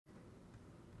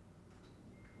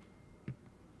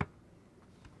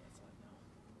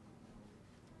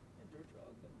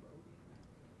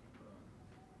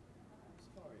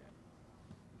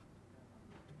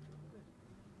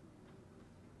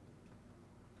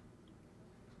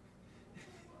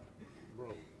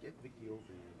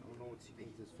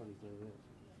It's just funny thing, yeah.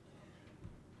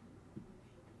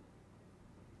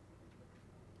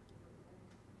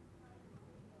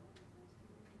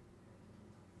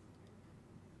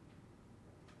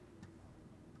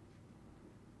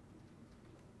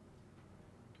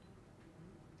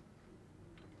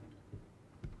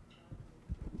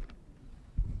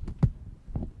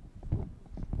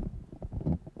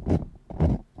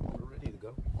 We're ready to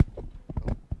go.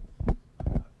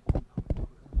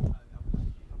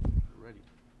 Ready.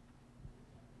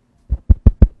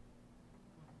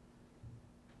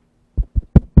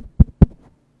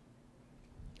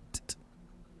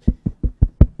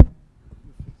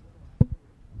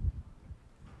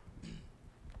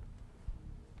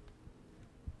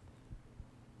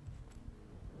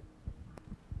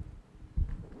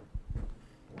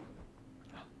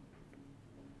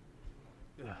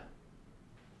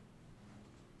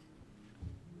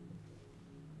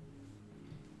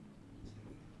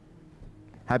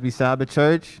 Happy Sabbath,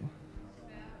 church.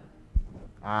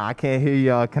 I can't hear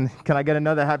y'all. Can I get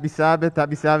another Happy Sabbath?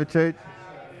 Happy Sabbath, church.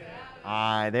 All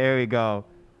right, there we go.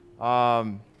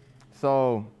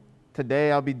 So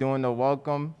today I'll be doing the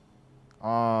welcome.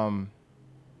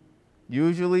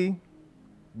 Usually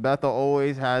Bethel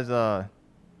always has a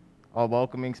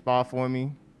welcoming spot for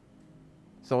me,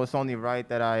 so it's only right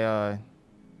that I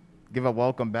give a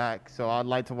welcome back. So I'd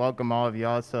like to welcome all of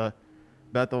y'all to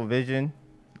Bethel Vision.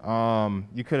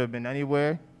 You could have been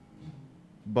anywhere,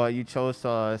 but you chose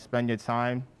to spend your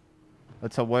time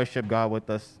to worship God with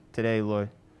us today, Lord.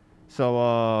 So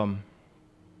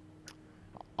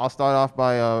I'll start off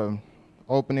by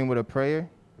opening with a prayer,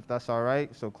 if that's all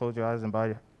right. So close your eyes and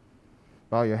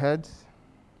bow your heads.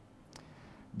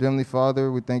 Dear Heavenly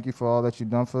Father, we thank you for all that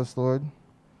you've done for us, Lord.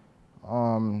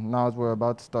 Now as we're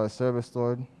about to start service,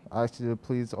 Lord, I ask you to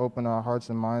please open our hearts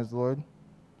and minds, Lord,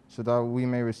 so that we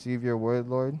may receive your word,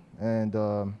 Lord, and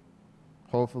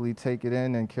hopefully take it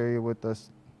in and carry it with us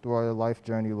through our life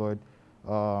journey, Lord.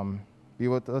 Be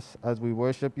with us as we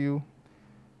worship you,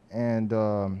 and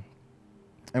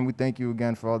we thank you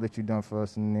again for all that you've done for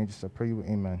us. In the name of Jesus, I pray you,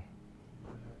 amen.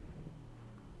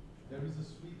 There is a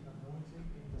sweet anointing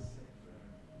in the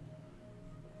sanctuary.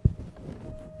 Let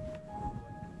us all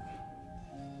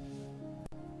sing.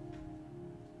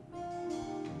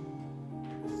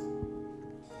 There is a sweet.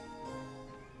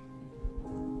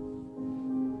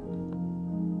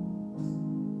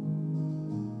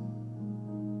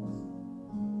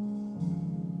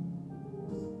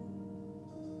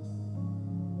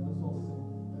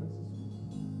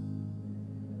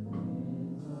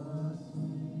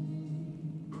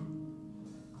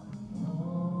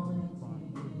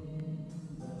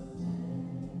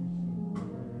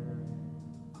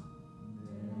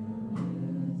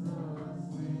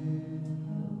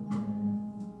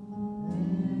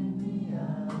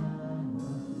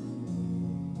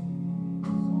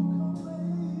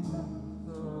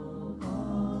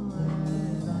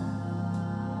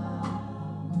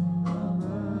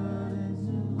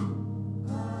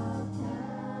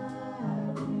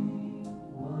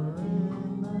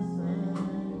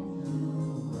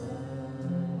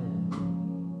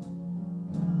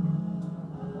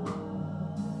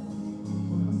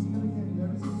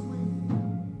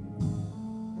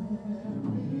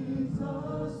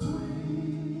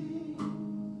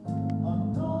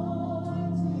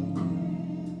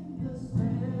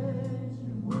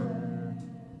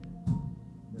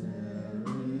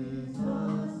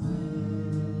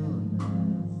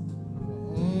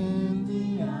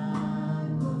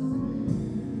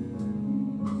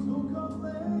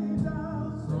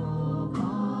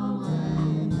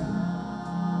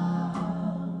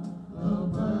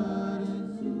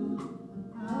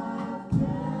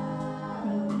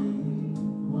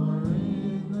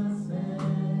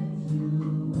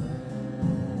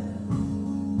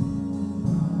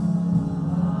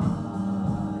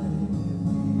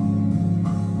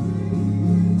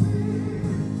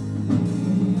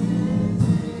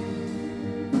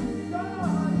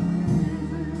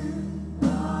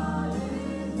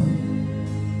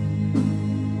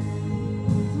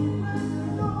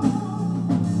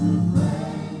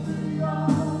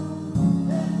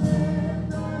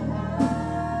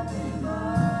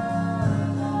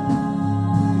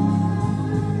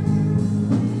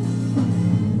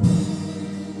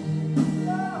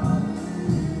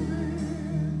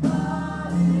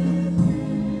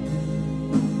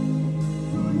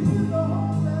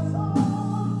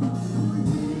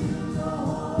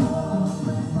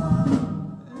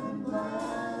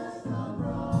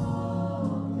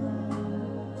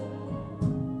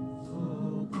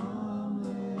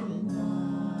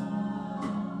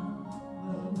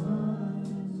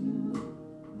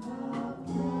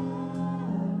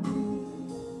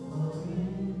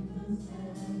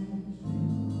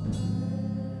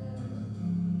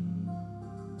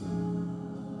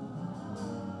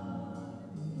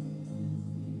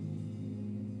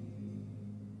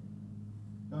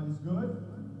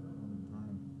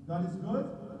 God is good,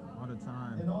 All the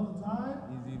time. and all the time,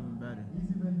 He's even better.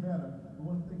 He's even better. We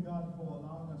want to thank God for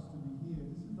allowing us to be here.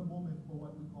 This is the moment for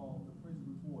what we call the praise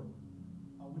report.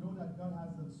 We know that God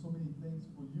has done so many things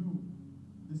for you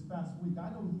this past week.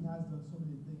 I know He has done so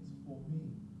many things for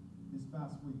me this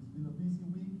past week. It's been a busy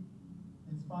week.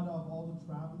 In spite of all the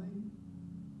traveling,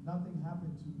 nothing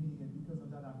happened to me, and because of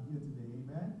that, I'm here today.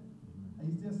 Amen?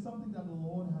 And is there something that the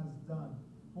Lord has done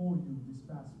for you this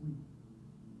past week?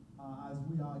 As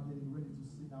we are getting ready to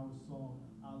sing our song,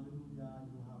 Hallelujah,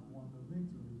 you have won the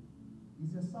victory.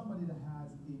 Is there somebody that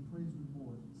has a praise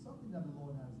report? Something that the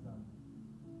Lord has done?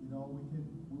 You know, we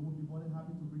will be more than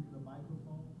happy to bring you the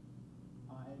microphone,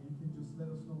 and you can just let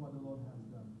us know what the Lord has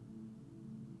done.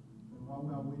 And while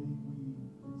we are waiting, we can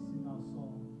sing our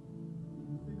song. If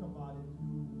you think about it,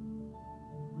 you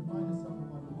remind yourself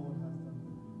of what the Lord has done for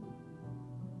you.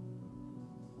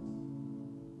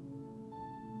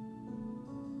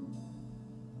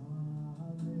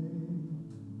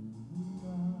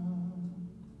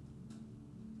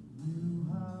 You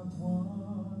have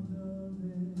won the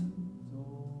victory.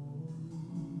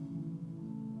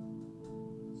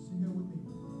 Sing it with me.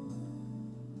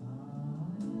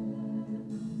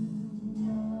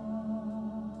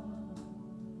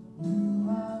 You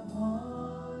have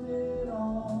won it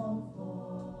all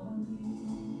for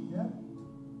me. Yeah?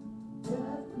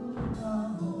 Death could not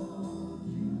hold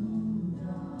you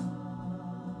down.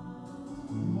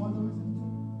 You are the risen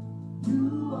King. You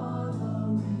are the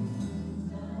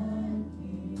risen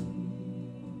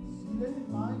King. Seated in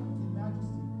might, in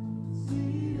majesty.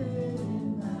 Seated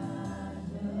in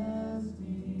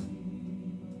majesty.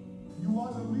 You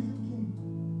are the risen King.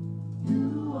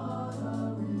 You are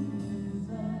the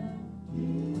risen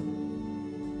King.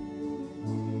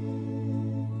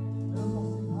 Let us all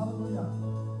sing hallelujah.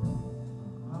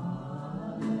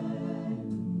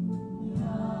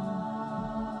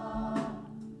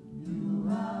 You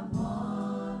have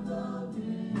won the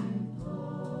victory.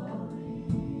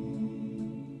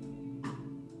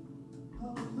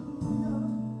 Hallelujah.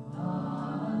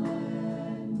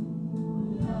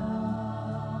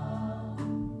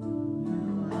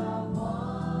 You have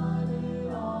won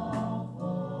it all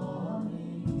for me.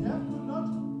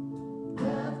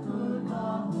 Death could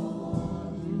not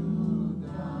hold you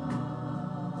down.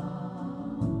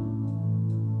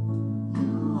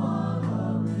 You are the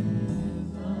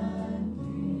risen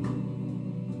King.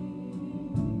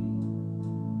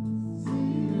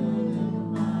 Seated in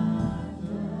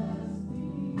majesty.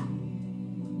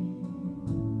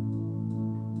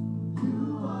 You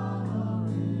are the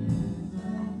risen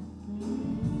King.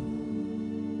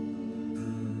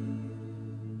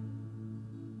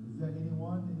 Is there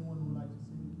anyone who would like to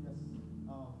sing? Yes,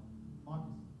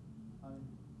 Marcus.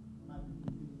 Matthew,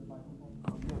 can you give me the microphone?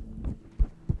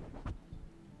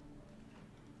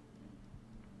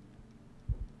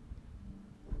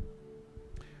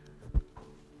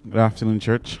 Good afternoon,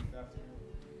 church.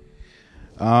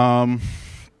 Good afternoon.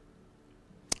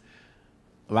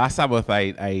 Last Sabbath,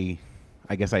 I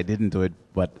guess I didn't do it,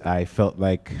 but I felt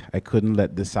like I couldn't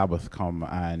let this Sabbath come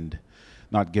and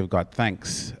not give God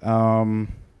thanks. A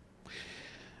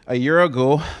year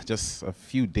ago, just a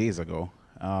few days ago,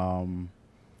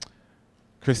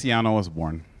 Christiana was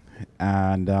born,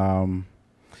 and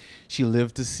she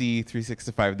lived to see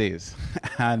 365 days.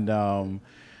 And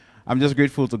I'm just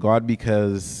grateful to God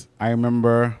because I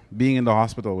remember being in the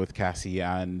hospital with Cassie,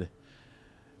 and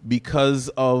because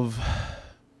of,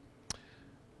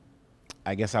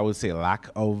 I guess I would say, lack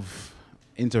of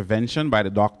intervention by the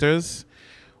doctors,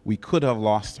 we could have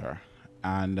lost her.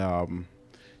 And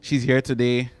she's here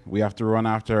today. We have to run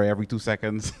after her every 2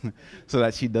 seconds so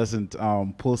that she doesn't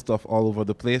pull stuff all over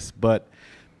the place. But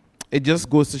it just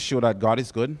goes to show that God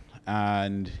is good,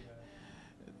 and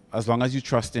as long as you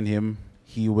trust in Him,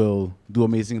 He will do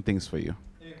amazing things for you.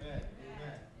 Amen. Amen.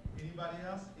 Anybody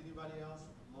else? Anybody else?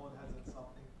 Lord has done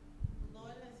something.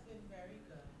 Lord has been very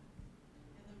good.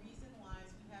 And the reason why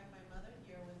is we have my mother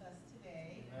here with us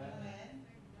today. Amen.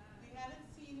 Amen. We haven't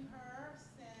seen her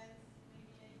since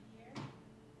maybe a year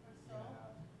or so.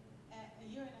 A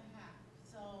year and a half.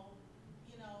 So,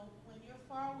 you know, when you're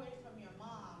far away from your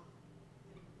mom,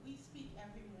 we speak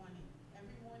every morning.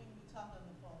 Every morning we talk on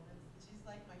the phone. She's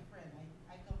like my friend.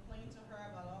 I complain to her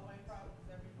about all my problems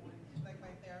every morning. She's like my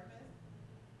therapist.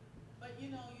 But you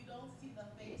know, you don't see the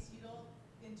face, you don't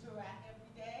interact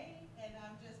every day, and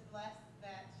I'm just blessed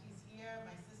that she's here.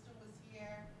 My sister was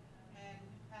here, and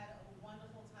we've had a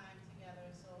wonderful time together,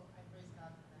 so I praise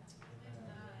God for that.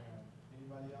 Amen.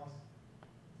 Anybody else?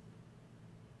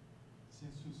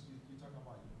 Since you talk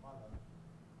about your mother,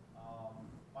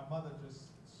 my mother just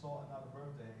saw another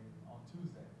birthday on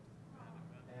Tuesday.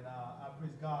 And I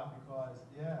praise God because,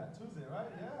 yeah, Tuesday, right?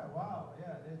 Yeah, wow,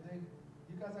 yeah, you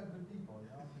guys are good people, you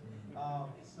know.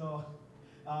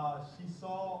 She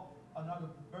saw another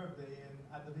birthday, and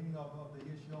at the beginning of the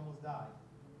year, she almost died.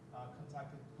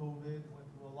 Contacted COVID, went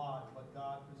through a lot, but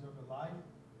God preserved her life.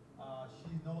 She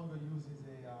no longer uses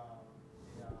a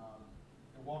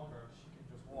walker; she can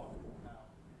just walk now.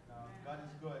 God is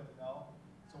good, you know.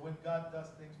 So when God does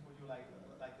things for you like this,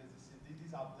 these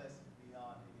are blessings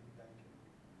beyond anything that you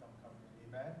can come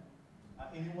in. Amen.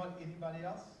 Anybody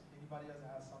else? Anybody else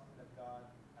that has something that God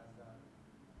has done?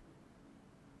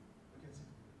 We can see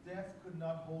death could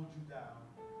not hold you down.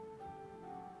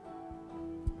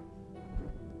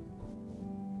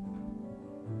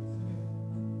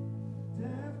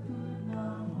 Death could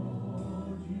not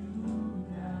hold you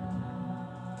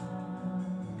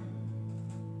down.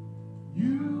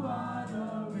 You are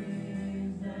the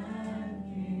risen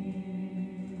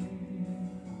King,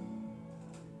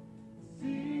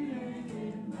 seated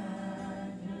in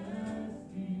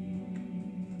majesty.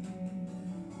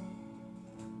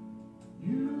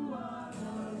 You are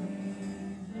the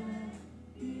risen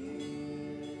King.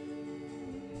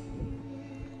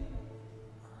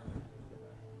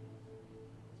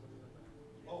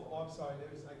 Oh, I'm sorry. I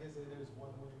guess there's one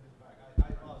more in the back. I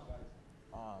apologize.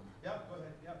 Yep, go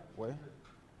ahead. Yep. Where?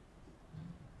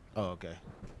 Oh, okay.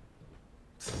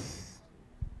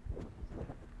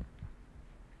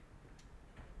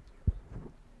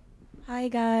 Hi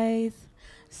guys.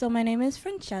 So my name is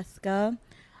Francesca.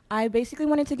 I basically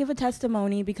wanted to give a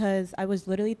testimony because I was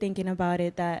literally thinking about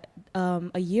it that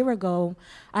a year ago,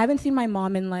 I haven't seen my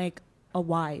mom in like a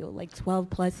while, like 12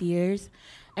 plus years.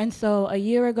 And so a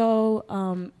year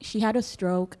ago, she had a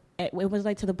stroke. It was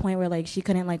like to the point where like she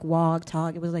couldn't like walk,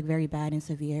 talk. It was like very bad and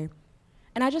severe.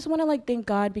 And I just want to like thank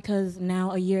God because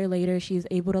now a year later she's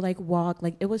able to like walk.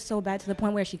 Like it was so bad to the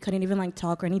point where she couldn't even like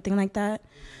talk or anything like that.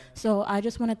 So I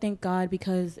just want to thank God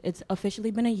because it's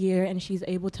officially been a year and she's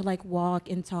able to like walk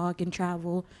and talk and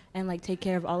travel and like take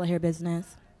care of all of her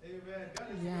business. Amen. God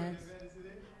is Yes. good. Amen. Isn't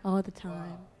it? All the time.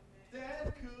 Wow.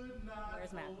 Death could not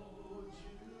Where's Matt? hold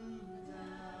you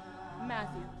down.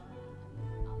 Matthew.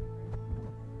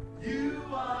 You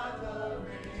are the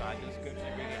risen. So I do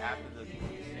scripture reading after the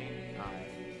same time.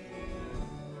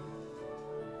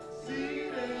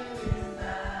 Seated in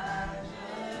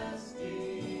majesty.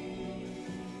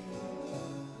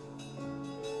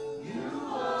 You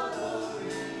are the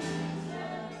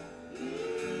risen King.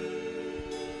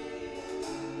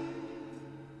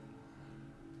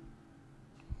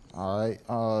 All right.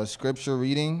 Scripture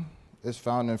reading is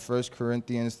found in 1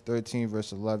 Corinthians 13,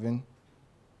 verse 11.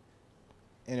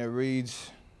 And it reads,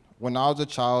 "When I was a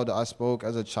child, I spoke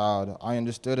as a child. I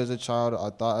understood as a child. I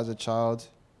thought as a child.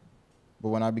 But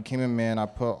when I became a man, I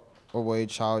put away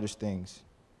childish things."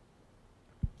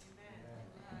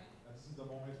 Amen. This is the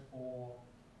moment for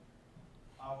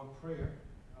our prayer.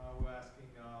 We're asking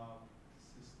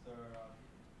Sister,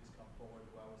 please come forward.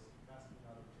 I was asking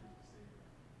her to say,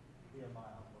 "Hear my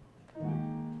humble."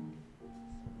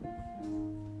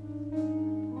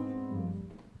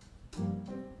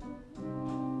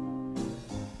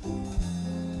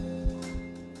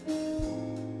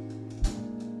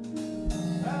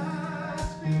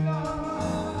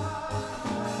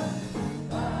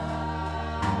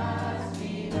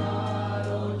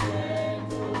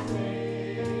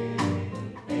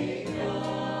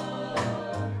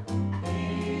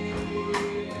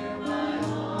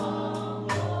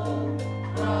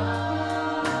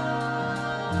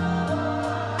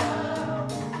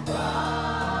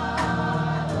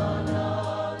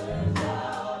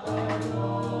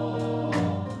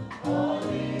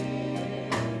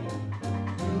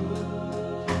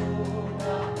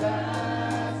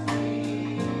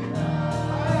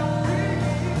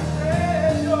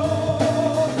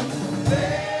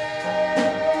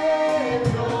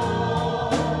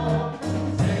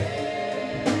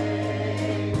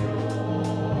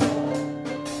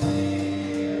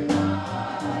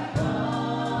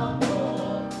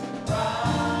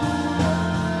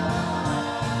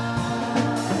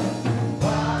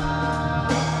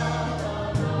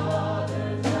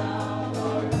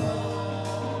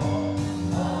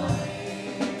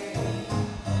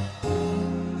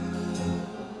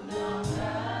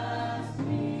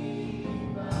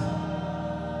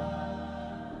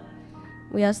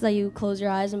 We ask that you close your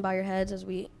eyes and bow your heads as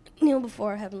we kneel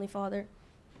before our Heavenly Father.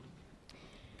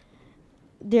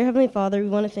 Dear Heavenly Father, we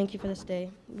want to thank you for this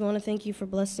day. We want to thank you for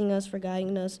blessing us, for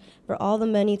guiding us, for all the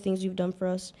many things you've done for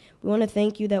us. We want to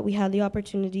thank you that we had the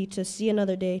opportunity to see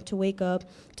another day, to wake up,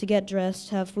 to get dressed,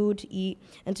 to have food to eat,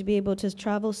 and to be able to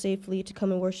travel safely to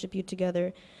come and worship you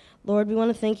together. Lord, we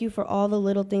want to thank you for all the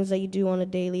little things that you do on a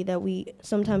daily that we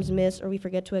sometimes miss or we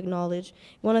forget to acknowledge.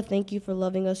 We want to thank you for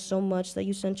loving us so much that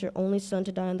you sent your only Son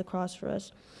to die on the cross for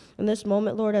us. In this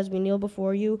moment, Lord, as we kneel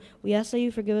before you, we ask that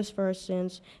you forgive us for our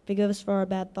sins, forgive us for our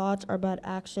bad thoughts, our bad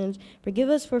actions, forgive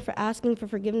us for asking for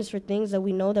forgiveness for things that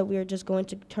we know that we are just going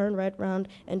to turn right around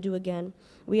and do again.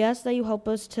 We ask that you help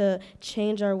us to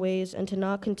change our ways and to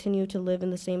not continue to live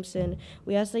in the same sin.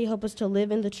 We ask that you help us to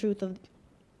live in the truth of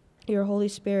your Holy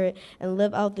Spirit and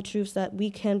live out the truths that we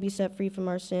can be set free from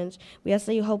our sins. We ask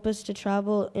that you help us to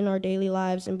travel in our daily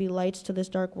lives and be lights to this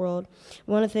dark world.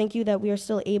 We want to thank you that we are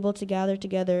still able to gather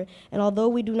together, and although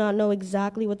we do not know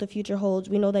exactly what the future holds,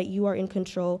 we know that you are in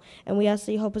control, and we ask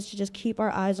that you help us to just keep our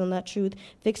eyes on that truth,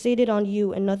 fixated on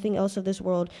you and nothing else of this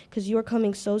world, because you are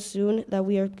coming so soon that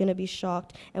we are going to be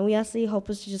shocked, and we ask that you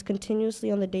help us to just continuously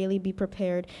on the daily be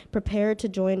prepared to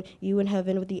join you in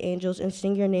heaven with the angels and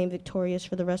sing your name victorious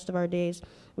for the rest of our days.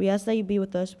 We ask that you be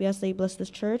with us. We ask that you bless this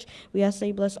church. We ask that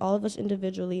you bless all of us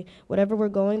individually. Whatever we're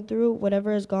going through,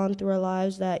 whatever has gone through our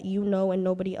lives that you know and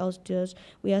nobody else does,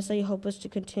 we ask that you help us to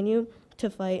continue to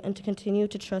fight and to continue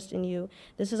to trust in you.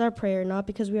 This is our prayer, not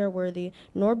because we are worthy,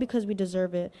 nor because we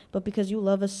deserve it, but because you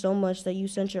love us so much that you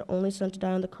sent your only Son to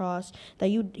die on the cross, that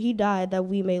he died that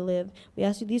we may live. We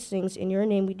ask you these things. In your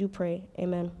name we do pray.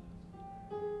 Amen.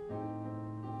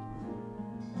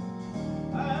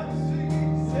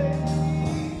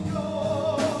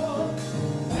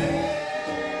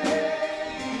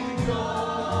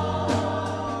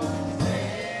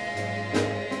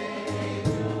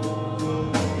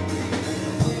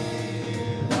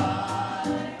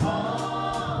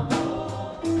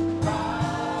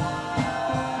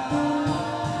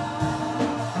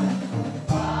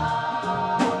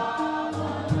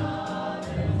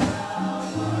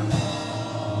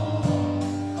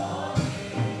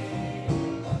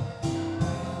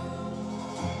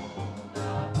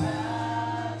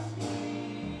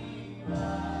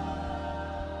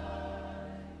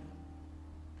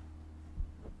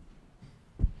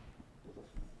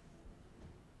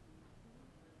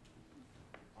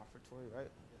 Offertory, right?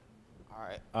 All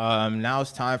right. Now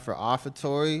it's time for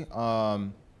offertory.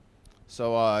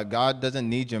 So God doesn't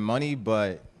need your money,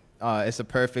 but it's a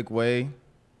perfect way.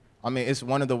 I mean, it's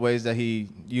one of the ways that He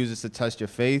uses to test your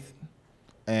faith,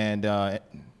 and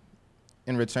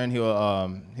in return,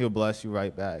 He'll bless you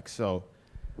right back. So,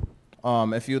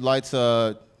 if you'd like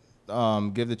to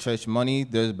give the church money,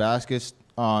 there's baskets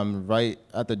right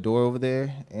at the door over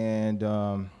there,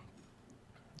 and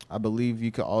I believe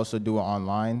you could also do it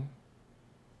online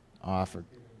for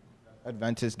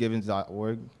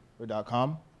AdventistGivings.org or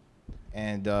 .com.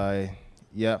 And,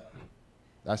 yep,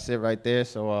 that's it right there.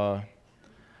 So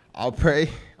I'll pray.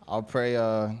 I'll pray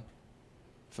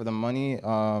for the money.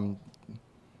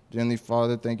 Dearly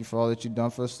Father, thank you for all that you've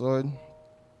done for us, Lord.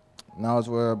 Now as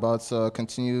we're about to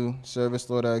continue service,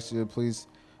 Lord, I ask you to please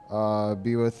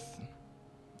be with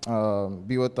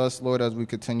us, Lord, as we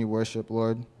continue worship,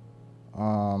 Lord.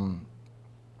 And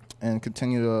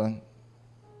continue to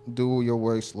do your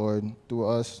works, Lord, through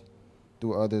us,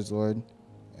 through others, Lord.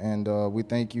 And we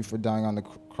thank you for dying on the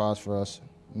cross for us.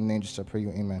 In the name of Jesus, I pray you,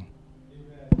 amen.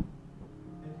 Amen. Thank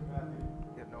you, Matthew.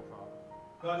 Yeah, no problem.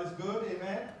 God is good,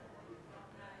 amen.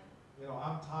 You know,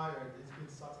 I'm tired. It's been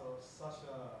such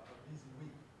a busy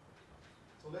week.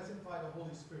 So let's invite the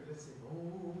Holy Spirit. Let's say,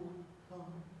 oh,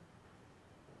 come,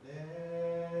 let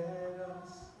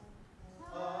us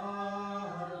adore.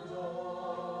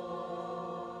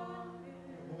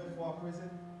 A moment for our prison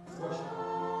worship.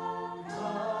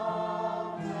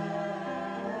 Come, let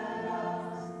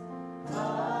us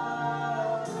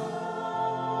adore.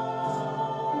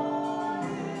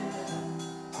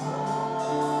 Come,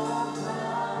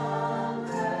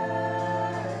 let us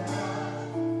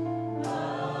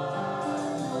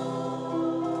adore.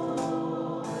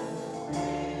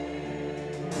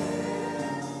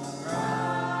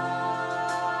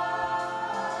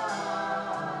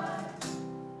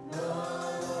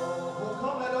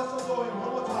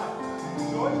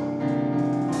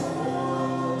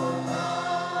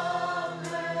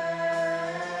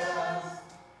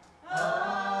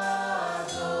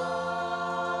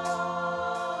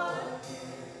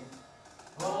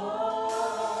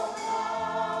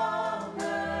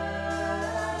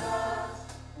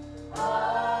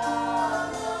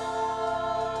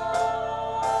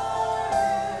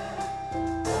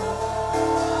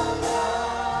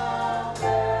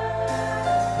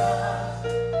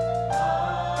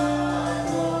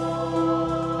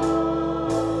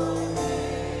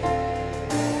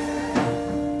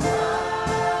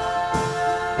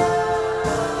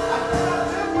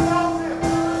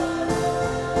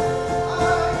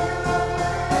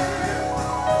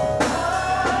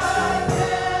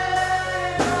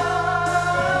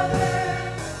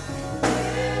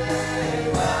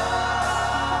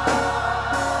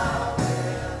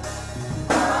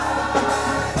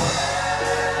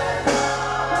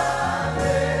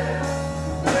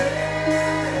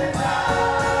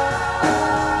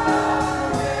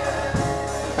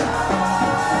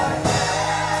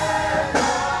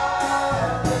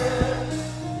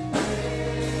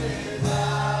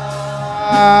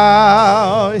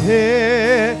 bow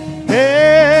head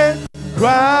and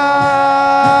cry.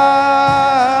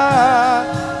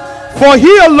 For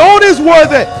he alone is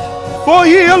worthy. For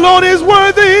he alone is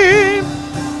worthy.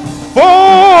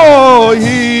 For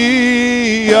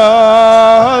he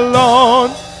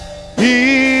alone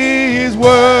is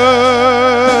worthy.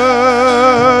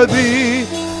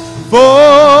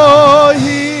 For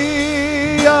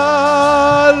he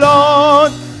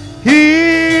alone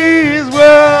is worthy.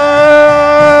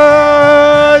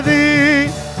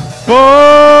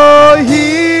 For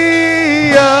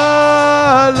he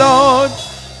alone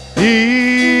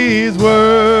is worthy.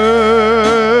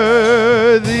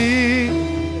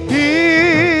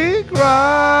 He cries,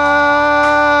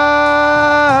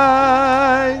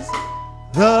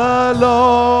 the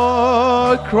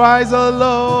Lord cries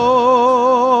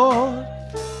alone,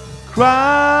 cries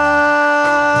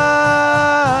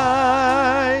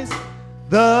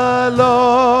the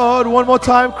Lord. One more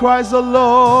time, cries the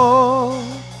Lord,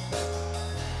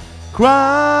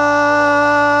 cries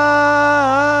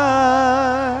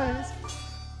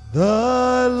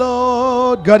the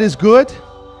Lord. God is good.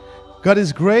 God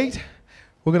is great.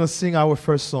 We're going to sing our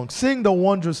first song. Sing the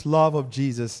wondrous love of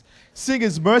Jesus. Sing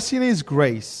his mercy and his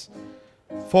grace.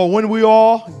 For when we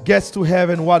all get to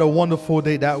heaven, what a wonderful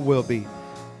day that will be.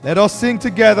 Let us sing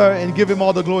together and give him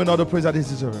all the glory and all the praise that he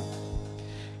deserves.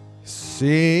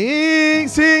 Sing,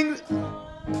 sing.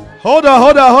 Hold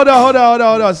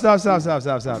on. Stop.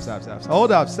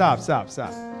 Hold up, stop.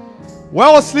 We're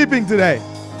all sleeping today.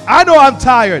 I know I'm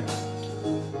tired.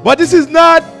 But this is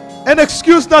not an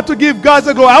excuse not to give God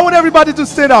the glory. I want everybody to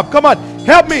stand up. Come on,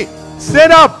 help me.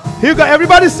 Stand up. Here you go.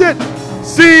 Everybody sit.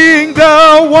 Sing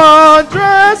the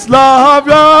wondrous love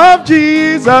of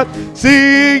Jesus.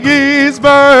 Sing his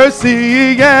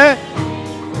mercy and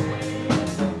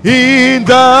in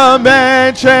the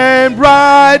mansion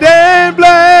bright and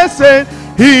blessed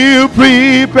he'll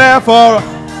prepare for.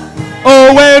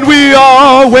 Oh, when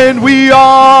we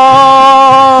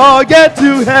all get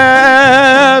to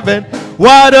heaven,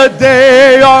 what a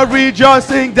day of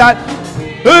rejoicing that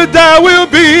will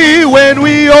be when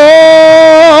we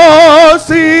all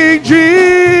sing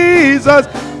Jesus.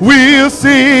 We'll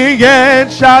sing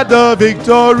and shout the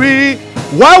victory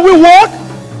while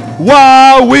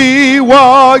we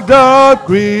walk the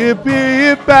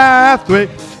creepy pathway.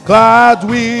 Clouds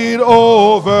will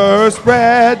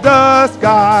overspread the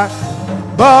sky.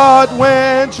 But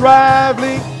when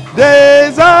traveling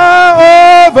days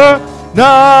are over,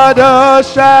 not a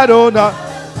shadow, not.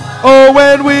 Oh,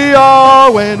 when we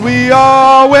all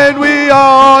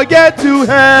get to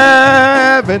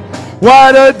heaven,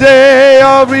 what a day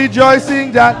of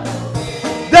rejoicing that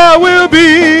will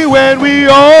be when we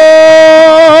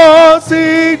all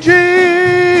sing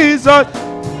Jesus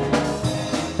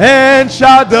and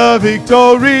shout the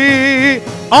victory.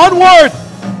 Onward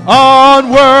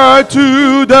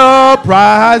to the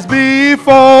prize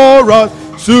before us.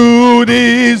 Soon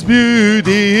his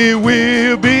beauty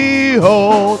will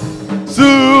behold.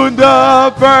 Soon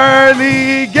the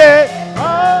pearly gate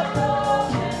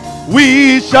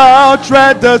we shall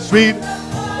tread the street.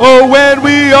 Oh, when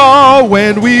we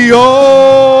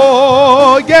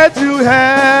all get to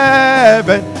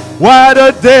heaven, what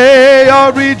a day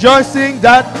of rejoicing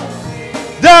that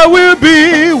will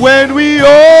be when we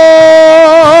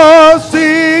all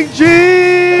sing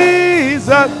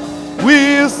Jesus.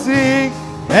 We'll sing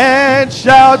and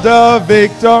shout the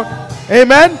victor.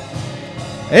 Amen.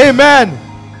 Amen.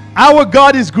 Our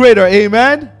God is greater.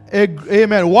 Amen.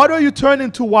 Amen. Water you turn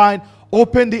into wine.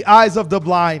 Open the eyes of the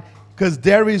blind, because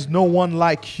there is no one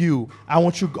like you. I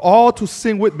want you all to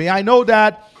sing with me. I know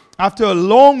that after a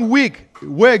long week,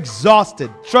 we're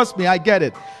exhausted. Trust me, I get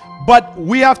it. But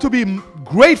we have to be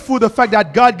grateful the fact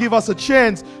that God gave us a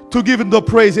chance to give him the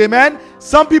praise. Amen.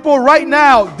 Some people right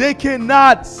now, they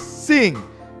cannot sing.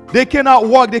 They cannot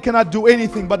walk. They cannot do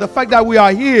anything. But the fact that we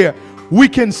are here, we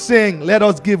can sing. Let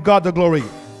us give God the glory.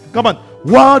 Come on.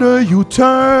 Water you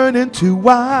turn into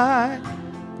wine.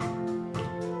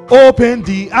 Open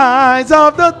the eyes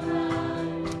of the.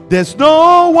 There's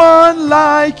no one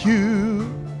like you.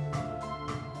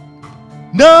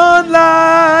 None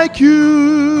like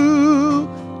you.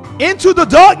 Into the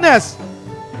darkness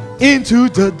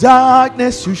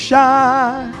you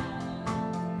shine.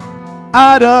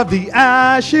 Out of the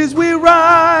ashes we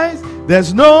rise.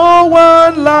 There's no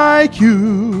one like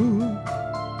you.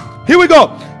 Here we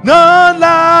go. None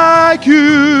like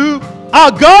you.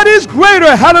 Our God is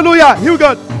greater. Hallelujah. Here we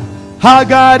go. Our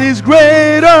God is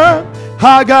greater.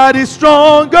 Our God is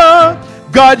stronger.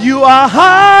 God, you are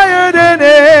higher than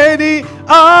any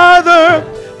other.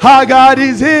 Our God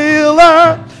is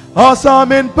healer.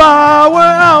 Awesome in power,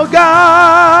 our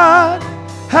God.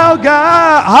 Our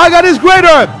God is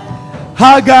greater.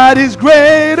 Our God is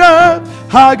greater.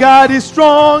 Our God is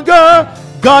stronger.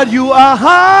 God, you are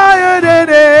higher than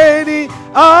any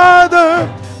other.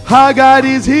 Our God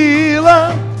is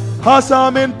healer.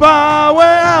 Awesome in power,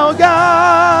 our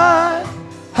God.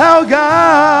 Our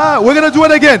God. We're going to do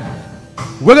it again.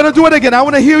 We're going to do it again. I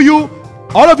want to hear you.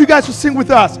 All of you guys to sing with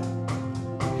us.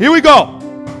 Here we go.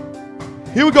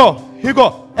 Here we go. Here we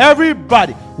go.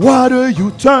 Everybody. Water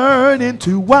you turn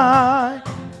into wine.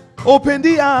 Open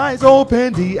the eyes of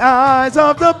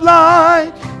the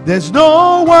blind. There's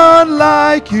no one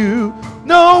like you.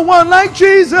 No one like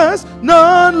Jesus.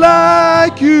 None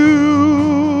like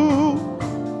you.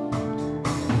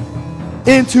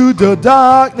 Into the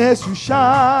darkness you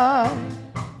shine.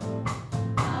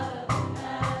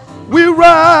 We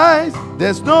rise.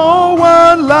 There's no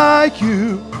one like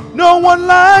you. No one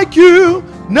like you.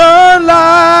 None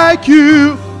like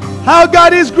you. Our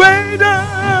God is greater.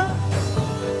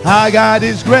 Our God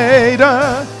is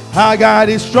greater. Our God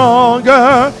is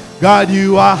stronger. God,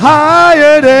 you are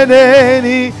higher than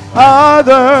any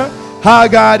other. Our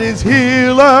God is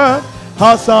healer.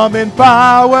 Awesome in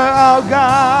power. Our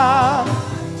God.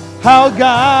 Our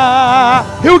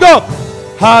God. Here we go.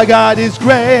 Our God is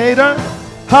greater.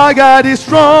 Our God is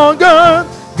stronger.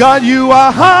 God, you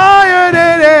are higher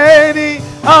than any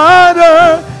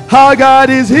other. Our God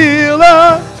is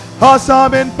healer.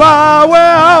 Awesome in power,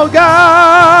 our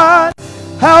God.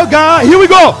 Our God. Here we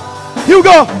go. Here we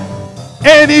go.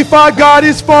 And if our God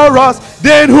is for us,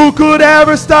 then who could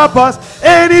ever stop us?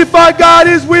 And if our God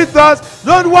is with us,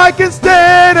 then what can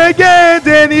stand against?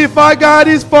 And if our God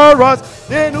is for us,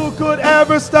 then who could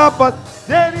ever stop us?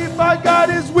 Then if our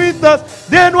God is with us,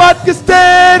 then what can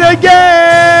stand again?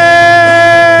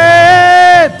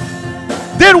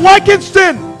 Then what can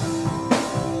stand?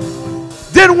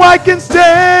 Then what can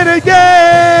stand again?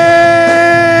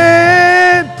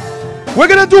 We're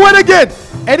going to do it again.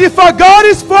 And if our God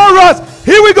is for us,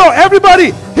 here we go,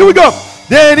 everybody. Here we go.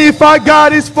 Then if our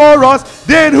God is for us,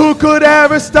 then who could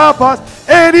ever stop us?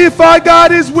 And if our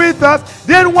God is with us,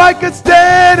 then what can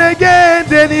stand again?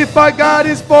 Then if our God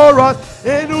is for us,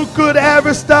 and who could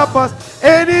ever stop us?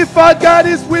 And if our God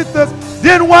is with us,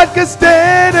 then what can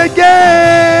stand again?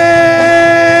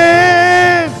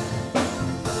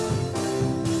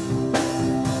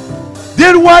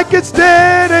 Then what can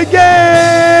stand again?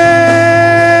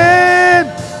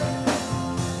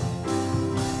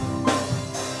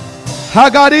 Our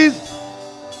God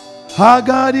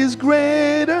is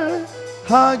greater.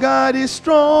 Our God is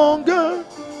stronger.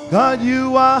 God,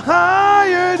 you are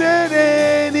higher than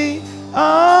any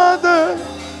other.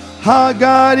 Our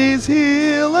God is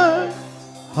healer.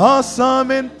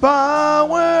 Awesome in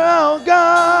power, our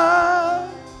God.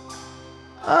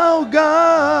 Our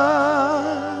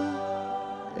God.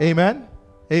 Amen.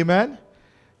 Amen.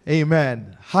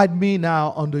 Amen. Hide me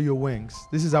now under your wings.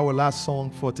 This is our last song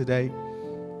for today.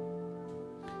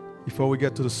 Before we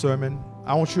get to the sermon,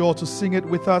 I want you all to sing it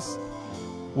with us.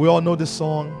 We all know this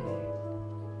song.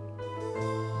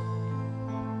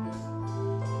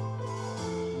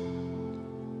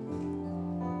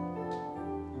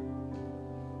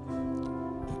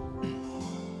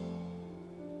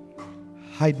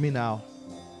 Hide me now.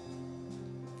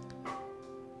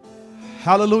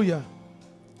 Hallelujah.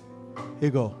 Here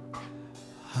you go.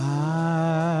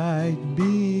 Hide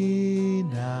me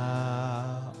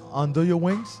now under your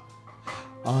wings.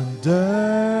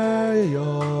 Under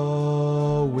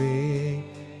your wing.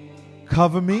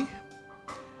 Cover me.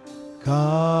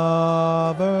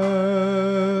 Cover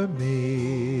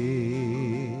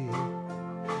me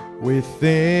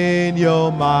within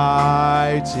your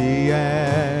mighty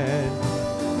hand.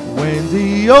 When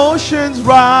the oceans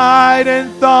ride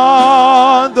and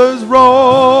thunders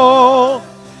roll,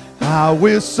 I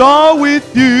will soar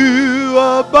with you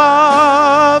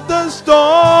above the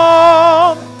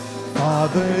storm.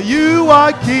 Father, you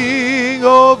are king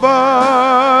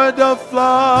over the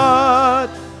flood.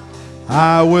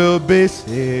 I will be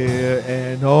here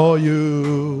and all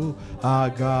you are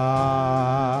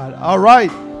God. All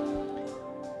right.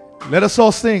 Let us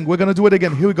all sing. We're going to do it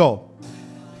again. Here we go.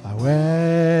 I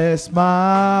rest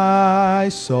my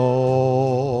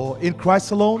soul in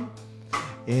Christ alone.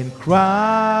 In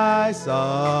Christ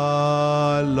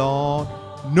alone.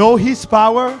 Know his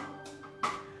power.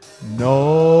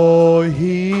 Know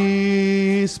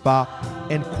his power.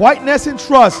 And quietness and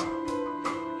trust.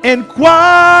 And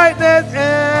quietness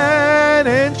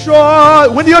and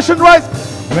trust. When the ocean rises.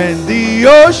 When the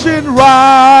ocean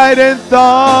rise and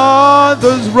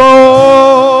thunders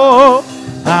roll,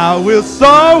 I will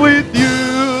soar with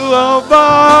you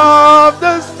above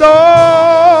the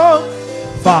storm.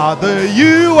 Father,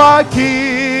 you are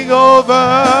king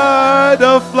over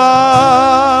the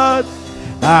flood.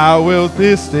 I will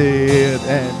be still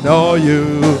and know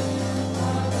you.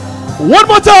 One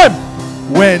more time.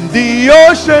 When the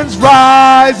oceans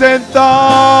rise and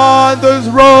thunders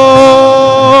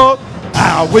roll,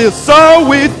 I will soar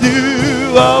with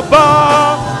you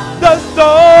above the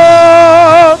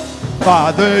storm.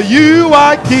 Father, you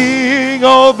are king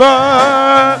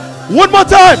over. One more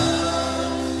time.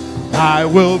 I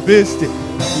will be still.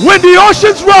 When the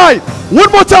oceans rise. One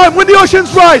more time. When the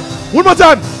oceans rise. One more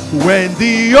time. When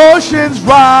the oceans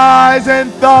rise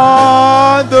and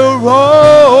thunder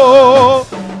roll,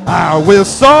 I will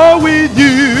soar with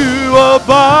you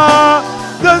above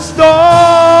the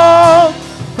storm.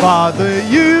 Father,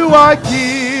 you are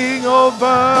king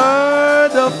over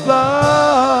the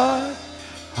flood.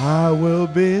 I will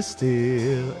be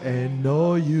still and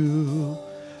know you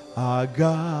are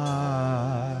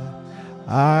God.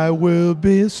 I will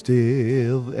be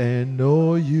still and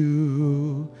know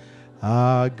you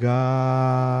are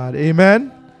God.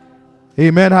 Amen.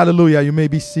 Amen. Hallelujah. You may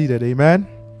be seated. Amen.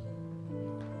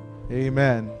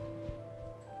 Amen.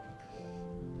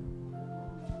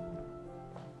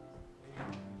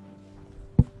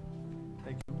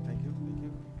 Thank you. Thank you.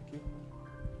 Thank you.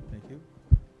 Thank you.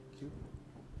 Thank you.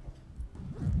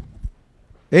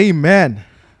 Amen.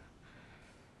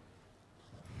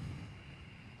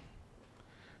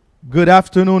 Good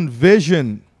afternoon,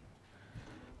 Vision.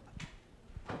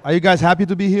 Are you guys happy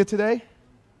to be here today?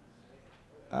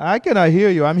 I cannot hear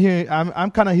you.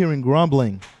 I'm kind of hearing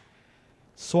grumbling.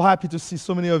 So happy to see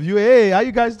so many of you. Hey, how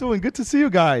you guys doing? Good to see you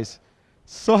guys.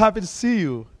 So happy to see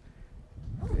you.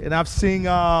 And I'm seeing,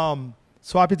 so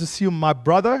happy to see you, my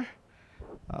brother.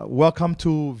 Welcome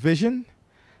to Vision.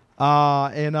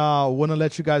 And I want to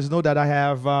let you guys know that I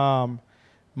have,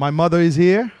 my mother is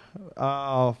here.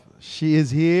 She is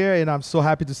here, and I'm so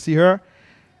happy to see her,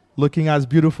 looking as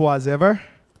beautiful as ever.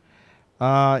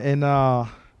 And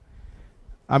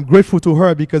I'm grateful to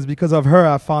her because of her,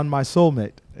 I found my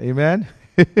soulmate. Amen.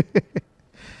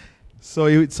 So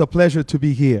it's a pleasure to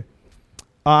be here.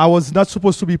 I was not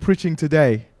supposed to be preaching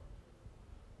today,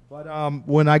 but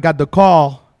when I got the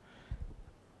call,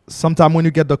 sometime when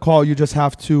you get the call, you just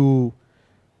have to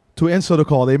answer the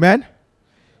call. Amen.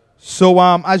 So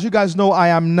as you guys know, I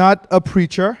am not a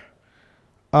preacher.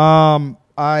 I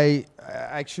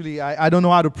don't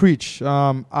know how to preach.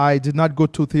 I did not go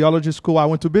to theology school. I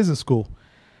went to business school.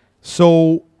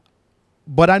 So,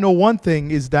 but I know one thing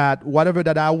is that whatever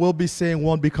that I will be saying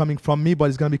won't be coming from me, but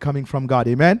it's going to be coming from God.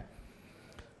 Amen?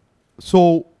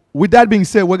 So, with that being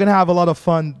said, we're going to have a lot of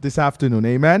fun this afternoon.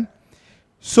 Amen?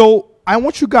 So, I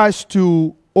want you guys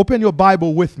to open your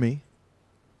Bible with me.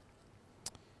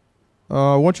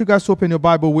 I want you guys to open your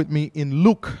Bible with me in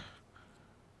Luke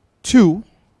 2,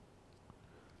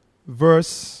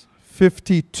 verse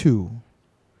 52.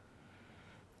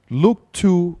 Luke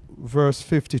 2, verse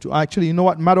 52. Actually, you know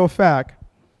what? Matter of fact,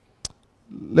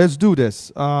 let's do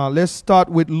this. Let's start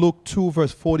with Luke 2,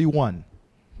 verse 41.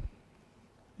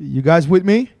 You guys with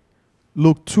me?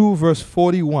 Luke 2, verse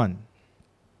 41.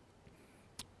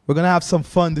 We're going to have some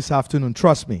fun this afternoon.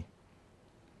 Trust me.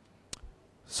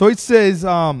 So it says,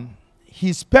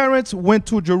 his parents went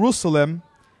to Jerusalem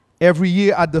every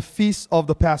year at the feast of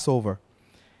the Passover.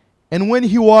 And when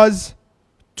he was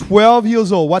 12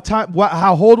 years old,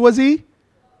 how old was he?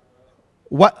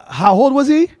 How old was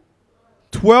he?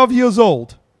 12 years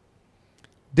old.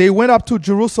 They went up to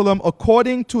Jerusalem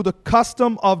according to the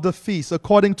custom of the feast.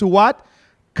 According to what?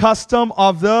 Custom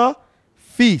of the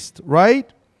feast, right?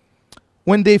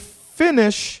 When they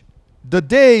finished the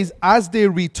days, as they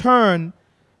returned,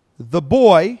 the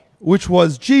boy, which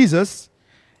was Jesus,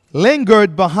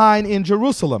 lingered behind in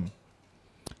Jerusalem.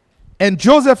 And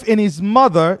Joseph and his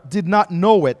mother did not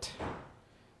know it.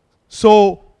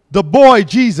 So the boy,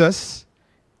 Jesus,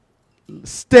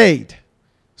 stayed.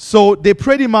 So they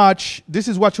pretty much, this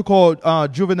is what you call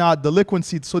juvenile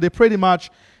delinquency. So they pretty much,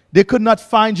 they could not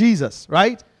find Jesus,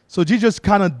 right? So Jesus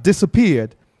kind of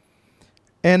disappeared.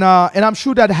 And I'm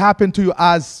sure that happened to you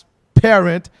as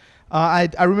parent. I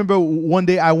remember one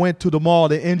day I went to the mall,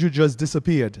 the Andrew just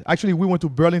disappeared. Actually, we went to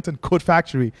Burlington Coat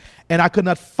Factory, and I could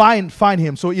not find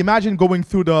him. So imagine going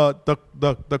through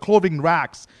the clothing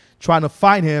racks trying to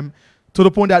find him, to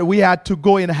the point that we had to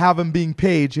go and have him being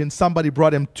paged, and somebody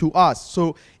brought him to us.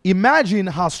 So imagine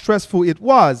how stressful it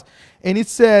was. And it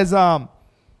says,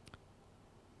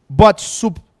 but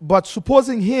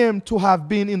supposing him to have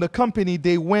been in the company,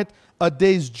 they went a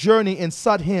day's journey and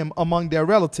sought him among their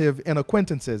relatives and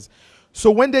acquaintances.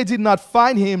 So when they did not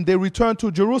find him, they returned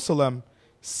to Jerusalem,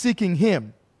 seeking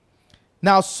him.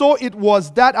 Now, so it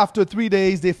was that after 3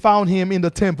 days they found him in the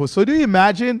temple. So do you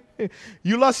imagine?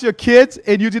 You lost your kids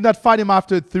and you did not find him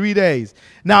after 3 days.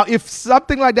 Now, if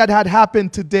something like that had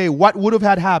happened today, what would have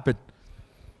had happened?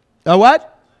 A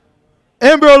what?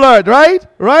 Amber Alert, right?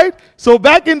 Right? So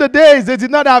back in the days, they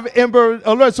did not have Amber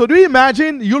Alert. So do you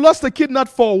imagine? You lost a kid not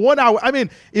for 1 hour. I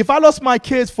mean, if I lost my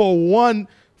kids for 1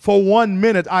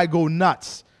 minute, I go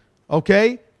nuts.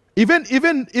 Okay? Even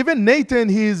Nathan,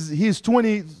 he's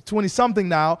 20 something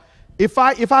now. If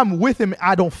I'm with him,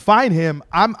 I don't find him,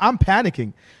 I'm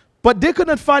panicking. But they could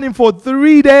not find him for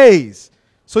 3 days.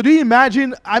 So do you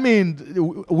imagine? I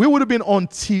mean, we would have been on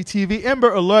TV.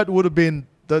 Amber Alert would have been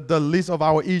the least of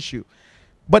our issue.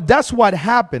 But that's what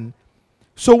happened.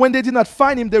 So when they did not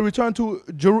find him, they returned to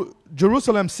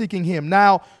Jerusalem seeking him.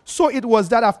 Now, so it was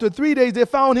that after 3 days they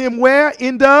found him where?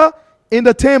 In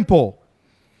the temple,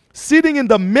 sitting in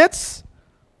the midst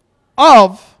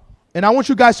of, and I want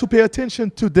you guys to pay attention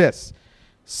to this,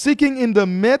 sitting in the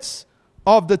midst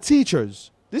of the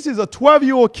teachers. This is a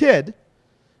 12-year-old kid.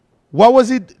 What was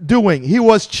he doing? He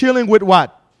was chilling with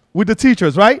what? With the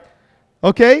teachers, right?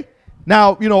 Okay?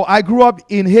 Now, you know, I grew up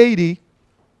in Haiti.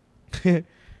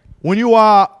 When you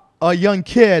are a young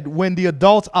kid, when the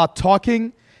adults are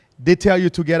talking, they tell you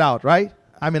to get out, right?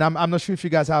 I mean, I'm not sure if you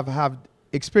guys have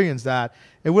experienced that.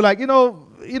 And we're like, you know,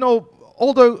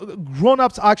 older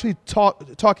grown-ups actually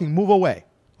talking, move away,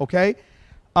 okay?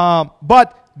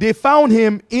 But they found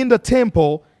him in the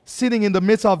temple, sitting in the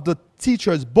midst of the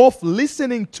teachers, both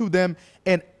listening to them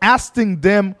and asking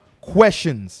them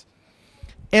questions.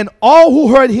 And all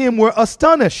who heard him were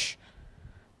astonished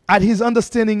at his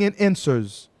understanding and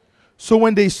answers. So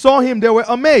when they saw him, they were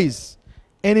amazed.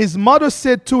 And his mother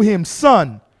said to him,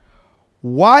 "Son,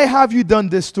 why have you done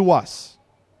this to us?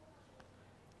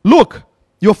 Look,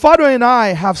 your father and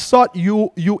I have sought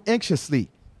you anxiously."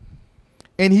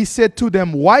 And he said to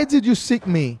them, "Why did you seek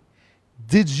me?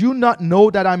 Did you not know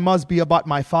that I must be about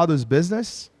my father's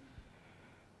business?"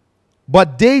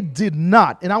 But they did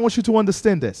not. And I want you to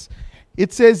understand this.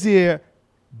 It says here,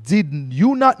 "Did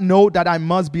you not know that I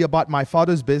must be about my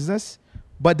father's business?"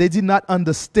 But they did not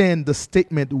understand the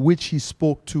statement which he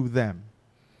spoke to them.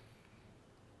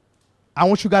 I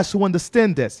want you guys to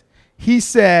understand this. He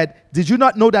said, "Did you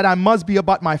not know that I must be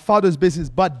about my father's business?"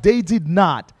 But they did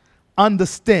not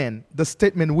understand the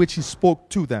statement which he spoke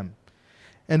to them.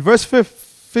 And verse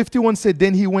 51 said,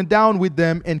 "Then he went down with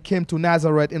them and came to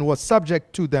Nazareth and was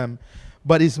subject to them.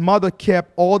 But his mother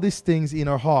kept all these things in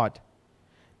her heart."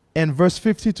 And verse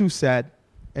 52 said,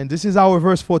 and this is our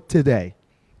verse for today,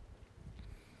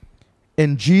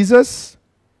 "And Jesus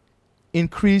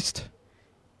increased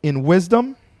in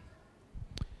wisdom,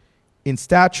 in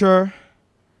stature,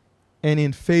 and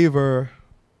in favor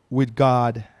with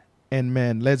God and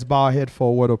men." Let's bow our head for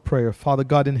a word of prayer. Father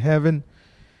God in heaven,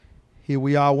 here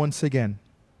we are once again.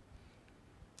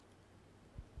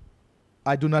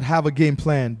 I do not have a game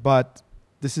plan, but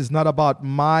this is not about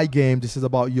my game. This is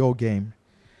about your game.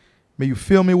 May you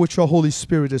fill me with your Holy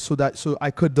Spirit so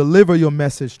I could deliver your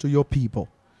message to your people.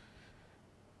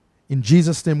 In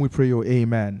Jesus' name we pray, oh,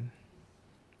 amen.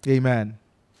 Amen.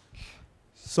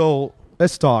 So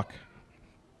let's talk.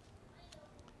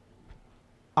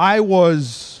 I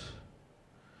was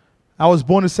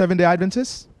born a Seventh-day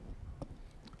Adventist.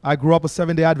 I grew up a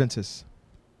Seventh-day Adventist.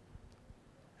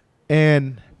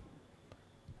 And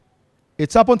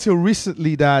it's up until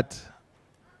recently that,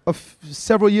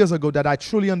 several years ago, that I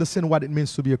truly understand what it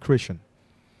means to be a Christian.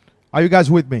 Are you guys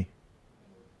with me?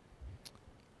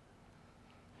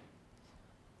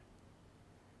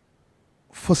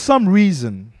 For some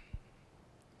reason,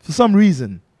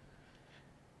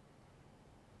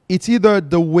 it's either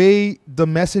the way the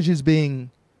message is being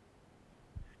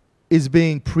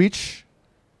preached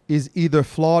is either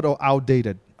flawed or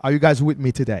outdated. Are you guys with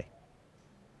me today?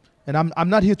 And I'm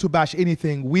not here to bash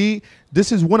anything.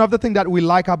 This is one of the things that we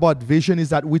like about Vision is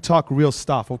that we talk real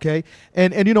stuff, okay?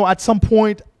 And you know, at some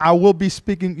point I will be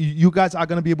speaking. You guys are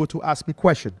going to be able to ask me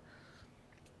questions.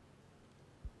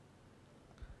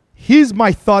 Here's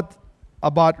my thought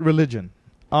about religion.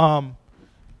 So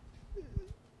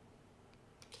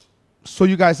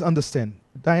you guys understand.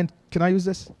 Diane, can I use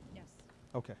this? Yes.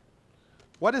 Okay.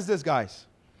 What is this, guys?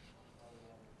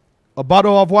 A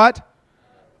bottle of what?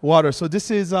 Water. So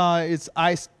this is it's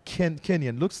Ice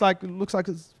Canyon. Looks like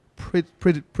it's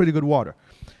pretty good water.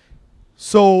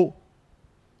 So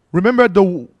remember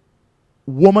the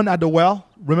woman at the well?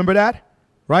 Remember that?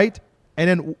 Right? And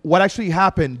then what actually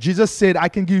happened? Jesus said, "I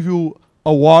can give you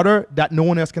a water that no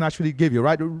one else can actually give you."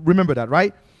 Right? Remember that,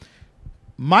 right?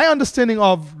 My understanding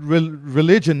of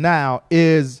religion now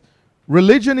is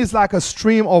Religion is like a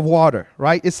stream of water,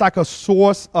 right? It's like a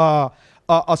source, a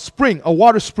spring, a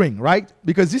water spring, right?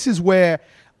 Because this is where,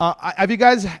 have you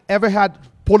guys ever had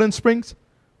Poland Springs,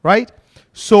 right?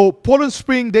 So Poland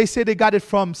Spring, they say they got it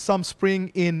from some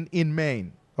spring in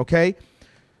Maine, okay?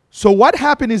 So what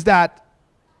happened is that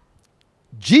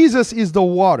Jesus is the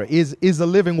water, is the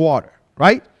living water,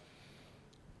 right?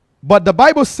 But the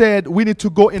Bible said we need to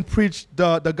go and preach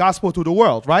the gospel to the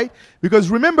world, right? Because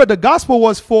remember, the gospel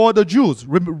was for the Jews.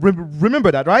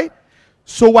 Remember that, right?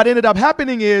 So what ended up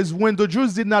happening is when the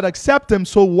Jews did not accept him,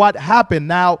 so what happened?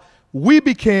 Now, we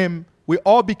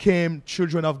all became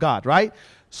children of God, right?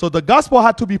 So the gospel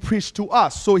had to be preached to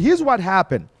us. So here's what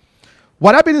happened.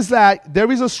 What happened is that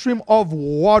there is a stream of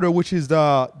water, which is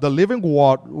the living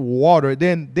water.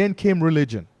 Then came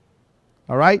religion,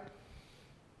 all right?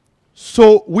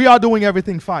 So we are doing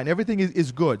everything fine. Everything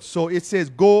is good. So it says,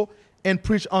 go and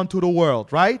preach unto the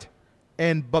world, right?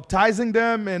 And baptizing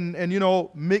them and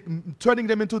turning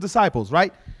them into disciples,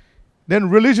 right? Then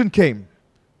religion came.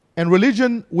 And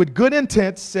religion, with good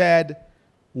intent, said,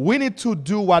 we need to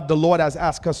do what the Lord has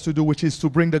asked us to do, which is to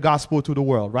bring the gospel to the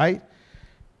world, right?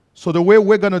 So the way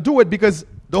we're going to do it, because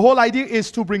the whole idea is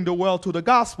to bring the world to the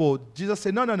gospel, Jesus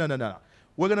said, no.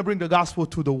 We're going to bring the gospel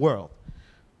to the world.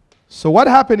 So what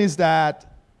happened is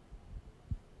that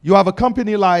you have a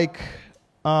company like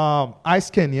Ice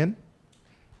Canyon.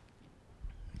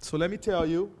 So let me tell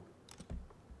you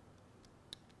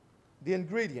the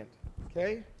ingredient,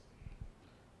 okay?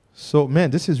 So,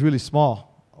 man, this is really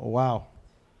small. Oh, wow.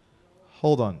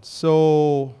 Hold on.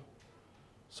 So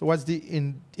what's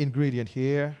the ingredient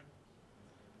here?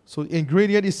 So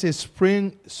ingredient, it says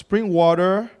spring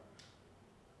water,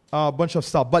 a bunch of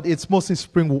stuff, but it's mostly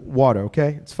spring water,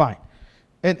 okay? It's fine.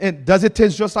 And does it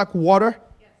taste just like water?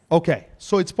 Yes. Okay,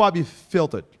 so it's probably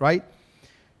filtered, right?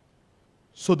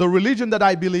 So the religion that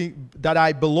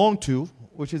I belong to,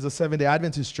 which is the Seventh-day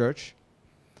Adventist Church,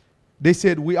 they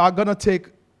said we are going to take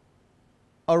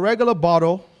a regular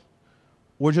bottle,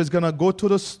 we're just going to go to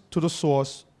the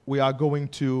source, we are going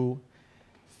to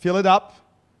fill it up,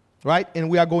 right? And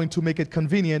we are going to make it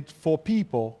convenient for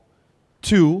people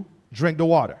to drink the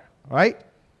water, right?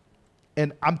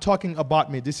 And I'm talking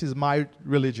about me. This is my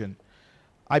religion.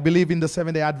 I believe in the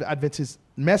Seventh-day Adventist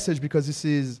message because this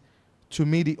is, to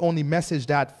me, the only message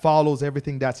that follows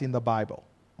everything that's in the Bible,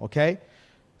 okay?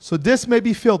 So this may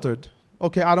be filtered.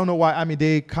 Okay, I don't know why. I mean,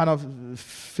 they kind of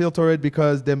filter it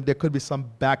because there could be some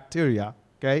bacteria,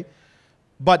 okay?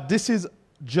 But this is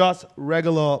just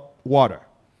regular water.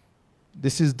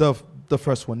 This is the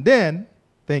first one. Then,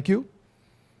 thank you.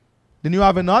 Then you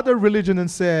have another religion that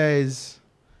says,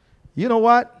 you know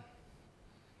what?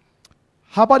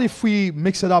 How about if we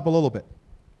mix it up a little bit?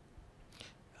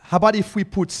 How about if we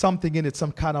put something in it,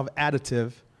 some kind of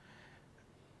additive,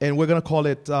 and we're going to call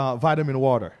it vitamin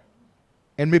water,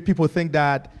 and make people think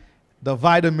that the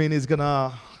vitamin is going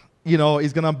to,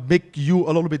 is going to make you a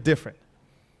little bit different.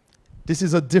 This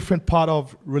is a different part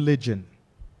of religion,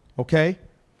 okay?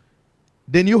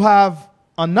 Then you have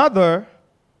another,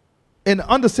 and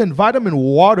understand vitamin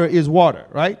water is water,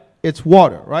 right? It's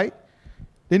water, right?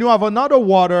 Then you have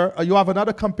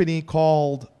another company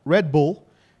called Red Bull.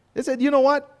 They said, you know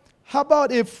what? How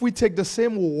about if we take the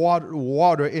same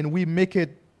water and we make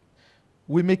it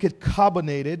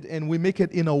carbonated and we make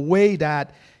it in a way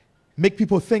that make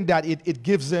people think that it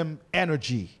gives them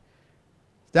energy.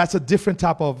 That's a different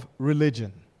type of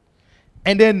religion.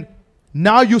 And then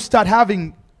now you start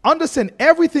having, understand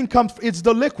everything comes, it's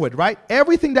the liquid, right?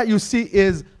 Everything that you see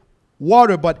is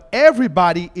water, but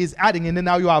everybody is adding. And then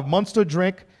now you have Monster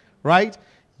drink, right?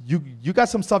 You got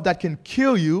some stuff that can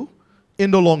kill you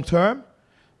in the long term.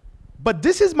 But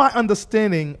this is my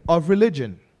understanding of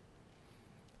religion.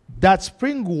 That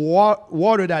spring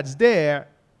water that's there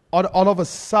all of a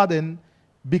sudden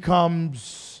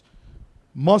becomes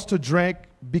Monster drink,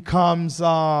 becomes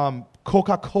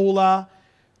Coca-Cola.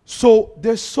 So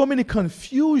there's so many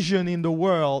confusion in the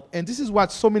world, and this is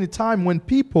what so many times when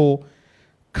people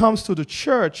comes to the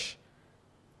church,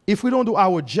 if we don't do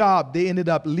our job, they ended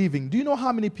up leaving. Do you know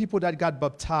how many people that got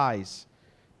baptized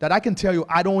that I can tell you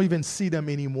I don't even see them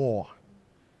anymore?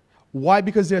 Why?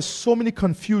 Because there's so many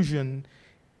confusion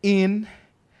in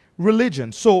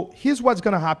religion. So here's what's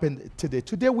going to happen today.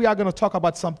 Today we are going to talk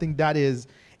about something that is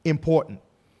important,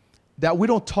 that we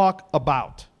don't talk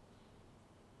about.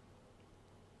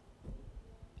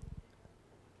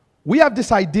 We have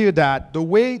this idea that the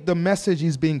way the message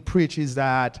is being preached is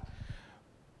that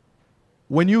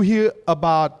when you hear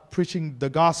about preaching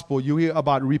the gospel, you hear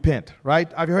about repent,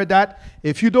 right? Have you heard that?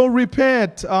 If you don't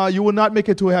repent, you will not make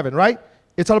it to heaven, right?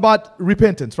 It's all about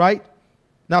repentance, right?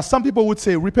 Now, some people would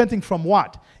say, repenting from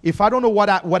what? If I don't know what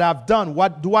I've done,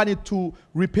 what do I need to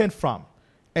repent from?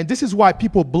 And this is why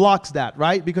people block that,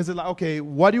 right? Because they're like, okay,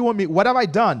 what do you want me? What have I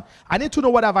done? I need to know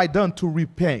what have I done to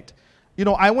repent. You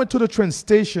know, I went to the train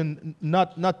station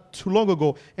not too long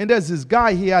ago, and there's this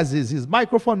guy. He has his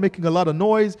microphone making a lot of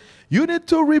noise. You need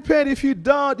to repent. If you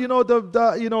don't, you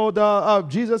know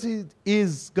Jesus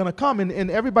is gonna come,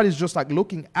 and everybody's just like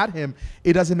looking at him.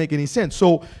 It doesn't make any sense.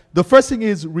 So the first thing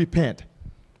is repent.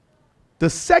 The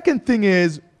second thing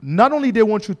is not only they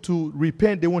want you to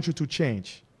repent, they want you to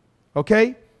change.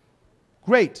 Okay?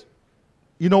 Great.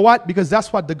 You know what? Because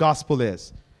that's what the gospel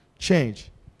is. Change.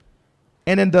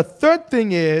 And then the third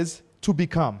thing is to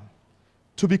become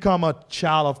a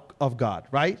child of God,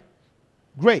 right?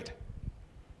 Great.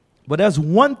 But there's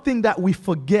one thing that we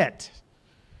forget.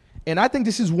 And I think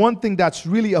this is one thing that's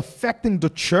really affecting the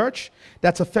church,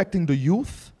 that's affecting the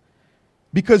youth.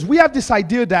 Because we have this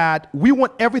idea that we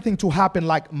want everything to happen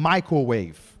like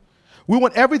microwave. We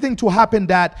want everything to happen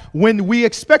that when we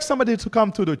expect somebody to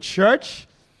come to the church,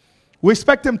 we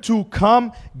expect them to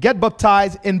come, get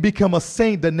baptized, and become a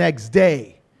saint the next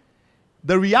day.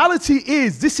 The reality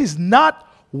is, this is not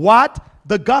what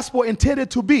the gospel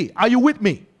intended to be. Are you with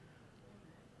me?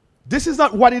 This is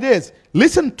not what it is.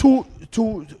 Listen to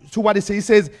what it says. It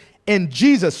says, and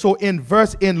Jesus, so in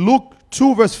Luke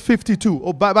 2, verse 52.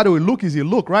 Oh, by the way, Luke is here.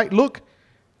 Luke, right? Luke.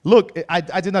 I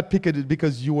did not pick it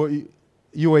because you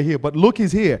were here, but Luke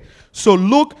is here. So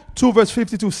Luke 2, verse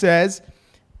 52 says,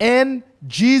 and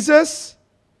Jesus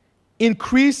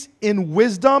increased in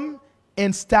wisdom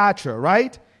and stature,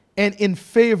 right? And in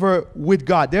favor with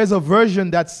God. There's a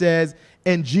version that says,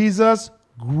 and Jesus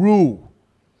grew.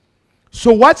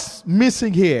 So what's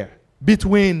missing here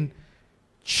between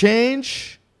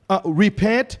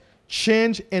repent,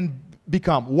 change, and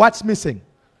become? What's missing?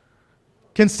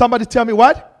 Can somebody tell me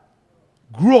what?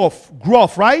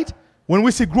 Growth, right? When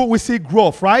we see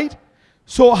growth, right?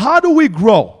 So how do we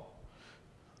grow?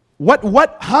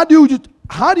 How do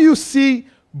you see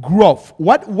growth?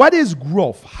 What is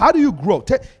growth? How do you grow?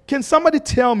 Can somebody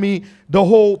tell me the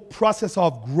whole process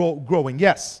of growing?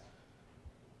 Yes.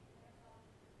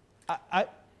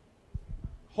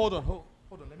 Hold on.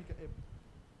 Let me get it.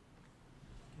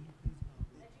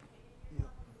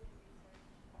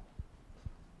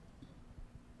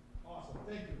 Awesome.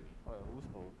 Thank you.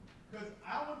 Because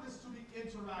I want this to be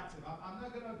interactive. I'm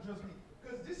not gonna just be,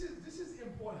 because this is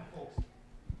important, folks.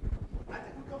 I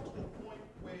think we come to the point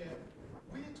where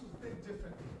we need to think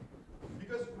differently.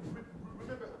 Because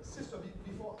remember, sister,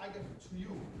 before I get to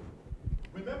you,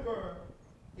 remember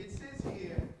it says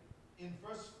here in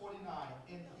verse 49,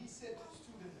 and he said to the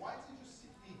student, why did you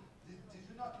seek me? Did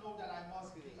you not know that I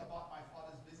must be about my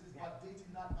father's business? But they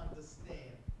did not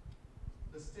understand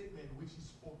the statement which he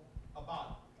spoke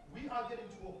about. We are getting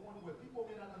to a point where people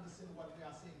may not understand what we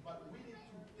are saying, but we need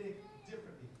to think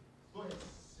differently. Go ahead,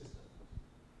 sister.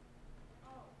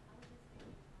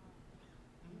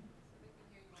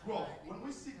 Growth. When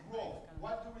we see growth,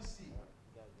 what do we see?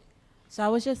 So I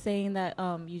was just saying that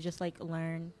you just like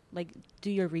learn, like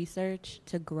do your research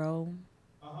to grow.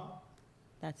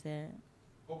 That's it.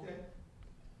 Okay.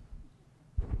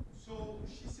 So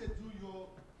she said do your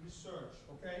research,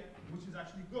 okay? Which is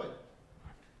actually good.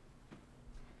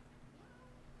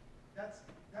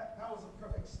 That was a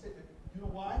perfect statement. You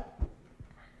know why?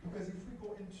 Because if we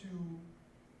go into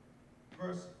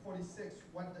verse 46,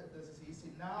 what does it say? He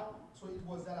said, now, so it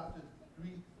was that after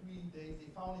three days, they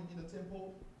found him in the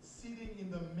temple, sitting in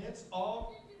the midst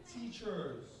of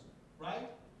teachers,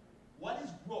 right? What is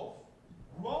growth?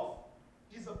 Growth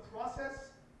is a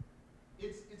process.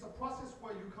 It's a process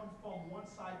where you come from one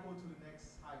cycle to the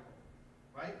next cycle,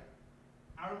 right?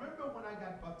 I remember when I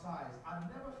got baptized, I'll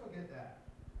never forget that.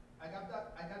 I got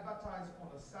baptized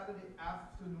on a Saturday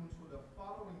afternoon, so the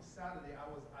following Saturday I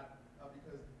was at,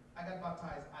 because I got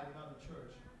baptized at another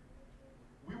church.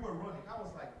 We were running. I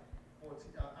was like 14.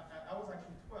 I was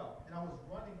actually 12, and I was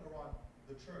running around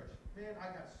the church. Man, I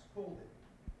got scolded.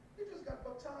 You just got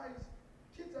baptized.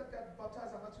 Kids that got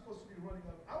baptized are not supposed to be running.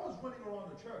 I was running around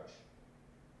the church.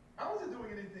 I wasn't doing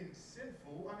anything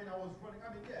sinful. I mean, I was running.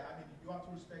 You have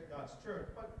to respect God's church,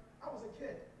 but I was a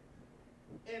kid.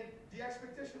 And the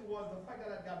expectation was the fact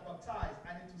that I got baptized,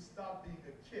 I need to stop being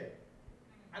a kid.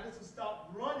 I need to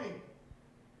stop running.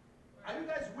 Are you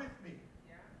guys with me?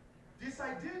 Yeah. This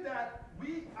idea that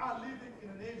we are living in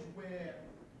an age where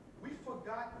we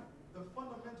forgot the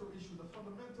fundamental issue. The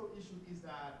fundamental issue is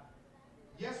that,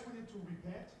 yes, we need to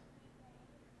repent.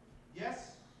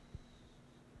 Yes,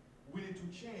 we need to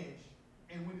change,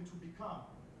 and we need to become.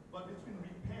 But between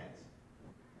repent,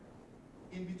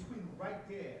 in between right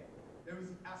there, there is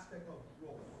an aspect of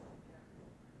growth.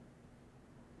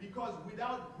 Because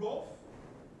without growth,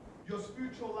 your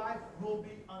spiritual life will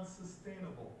be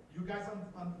unsustainable. You guys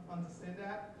understand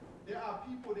that? There are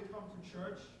people that come to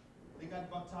church, they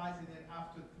got baptized, and then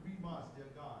after 3 months,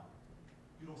 they're gone.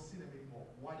 You don't see them anymore.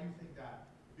 Why do you think that?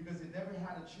 Because they never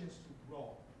had a chance to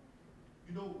grow.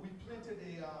 You know, we planted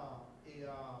an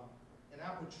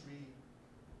apple tree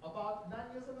about 9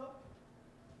 years ago.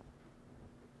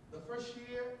 The first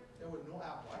year, there was no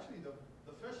apple. Actually,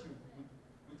 the first year,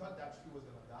 we thought that tree was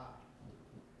going to die.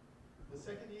 The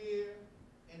second year,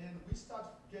 and then we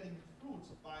start getting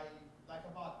fruits by like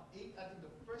about 8. I think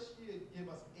the first year it gave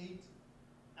us 8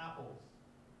 apples.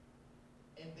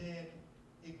 And then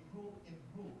it grew and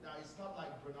grew. Now, it's not like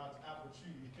Bernard's apple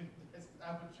tree. It's an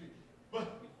apple tree.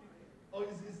 But, oh,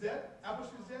 is that? Apple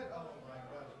tree is dead? Oh, my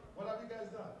gosh. What have you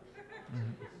guys done?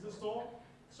 It's a storm?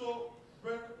 So,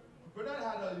 Bernard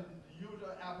had a huge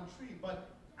apple tree,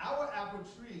 but our apple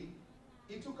tree,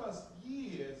 it took us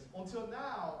years until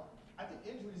now. I think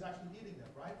Andrew is actually eating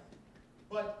them, right?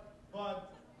 But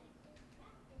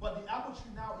the apple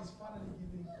tree now is finally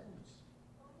giving fruits.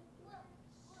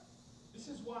 This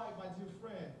is why, my dear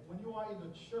friend, when you are in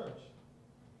the church,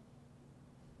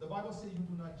 the Bible says you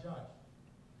do not judge.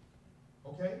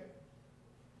 Okay?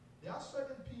 There are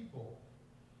certain people,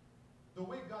 the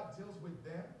way God deals with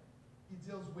them, he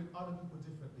deals with other people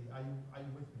differently. Are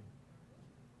you with me?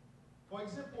 For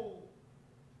example,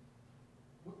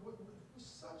 we're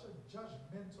such a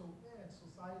judgmental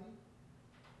society.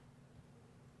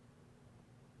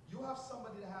 You have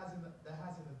somebody that has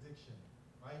an addiction,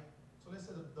 right? So let's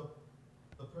say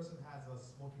the person has a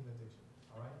smoking addiction,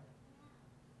 all right?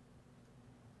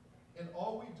 And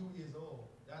all we do is,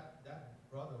 oh, that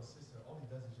brother or sister, all he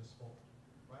does is just smoke,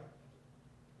 right?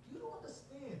 You don't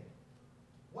understand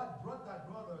what brought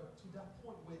that brother to that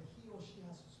point where he or she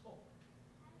has to smoke.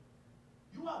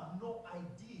 You have no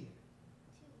idea.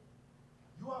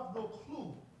 You have no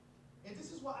clue. And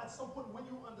this is why at some point when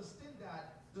you understand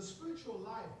that the spiritual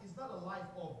life is not a life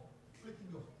of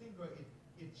flicking your finger,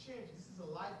 it changes. This is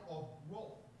a life of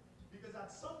growth. Because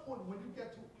at some point when you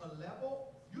get to a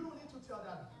level, you don't need to tell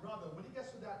that brother, when he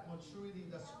gets to that maturity,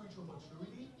 that spiritual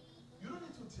maturity, you don't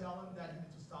need to tell him that he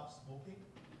needs to stop smoking.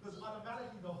 Because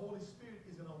automatically the Holy Spirit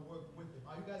is going to work with him.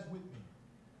 Are you guys with me?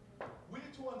 We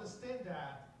need to understand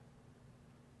that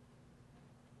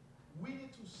we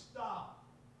need to stop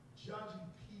judging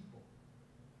people.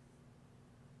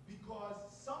 Because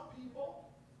some people,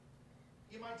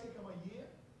 it might take them a year.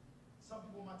 Some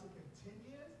people might take them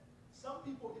 10 years. Some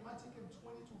people, it might take them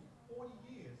 20 to 40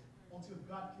 years until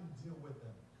God can deal with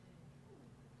them.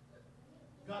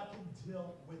 God can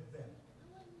deal with them.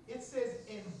 It says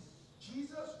in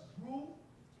Jesus grew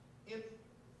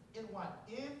in what?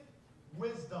 In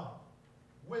wisdom.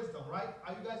 Wisdom, right?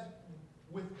 Are you guys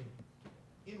with me?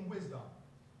 In wisdom.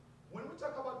 When we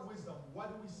talk about wisdom, what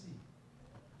do we see?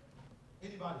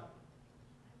 Anybody?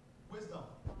 Wisdom.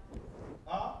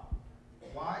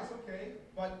 Wise, okay.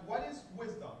 But what is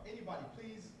wisdom? Anybody,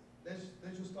 please,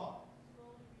 let's just talk.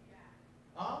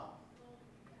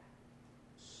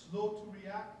 Slow to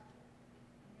react.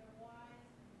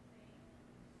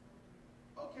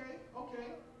 Okay.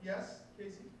 Yes,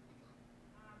 Casey.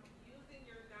 Using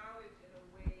your knowledge in a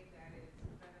way that is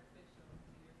beneficial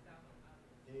to yourself and others.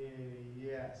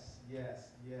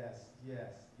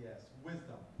 Yes.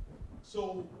 Wisdom.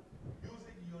 So,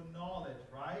 using your knowledge,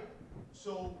 right?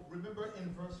 So, remember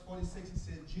in verse 46, it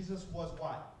says Jesus was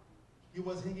what? He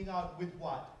was hanging out with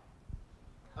what?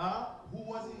 Who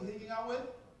was he hanging out with?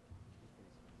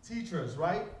 Teachers,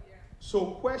 right? Yeah. So,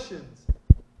 questions.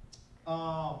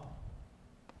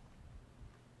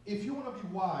 If you want to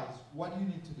be wise, what do you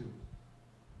need to do?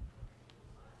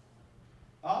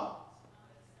 What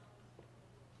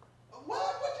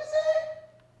did you say?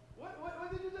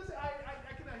 What did you just say? I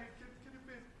cannot hear. Can you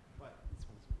please? What?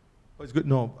 Oh, it's good.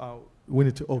 No, we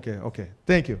need to. Okay.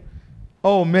 Thank you.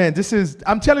 Oh man,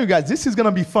 I'm telling you guys, this is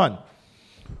gonna be fun.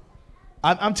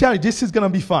 I'm telling you, this is gonna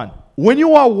be fun. When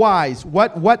you are wise,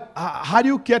 how do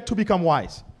you get to become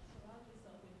wise? Surround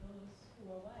yourself with those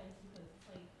who are wise, because it's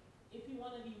like, if you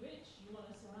want to be rich, you want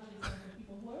to surround yourself with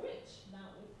people who are rich,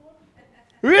 not with poor people.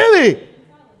 Really?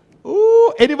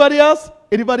 Ooh, anybody else?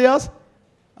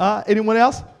 Anyone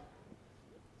else?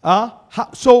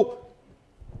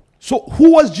 So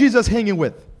who was Jesus hanging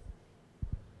with?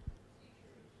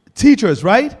 Teachers,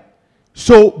 right?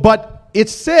 So, but it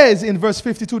says in verse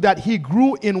 52 that he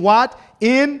grew in what?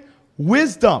 In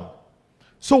wisdom.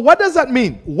 So what does that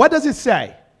mean? What does it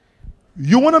say?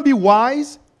 You want to be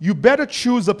wise? You better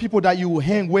choose the people that you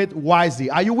hang with wisely.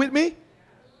 Are you with me?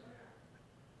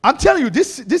 I'm telling you,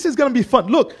 this is going to be fun.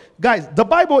 Look, guys, the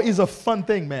Bible is a fun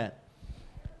thing, man.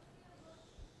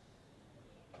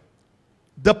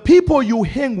 The people you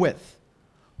hang with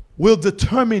will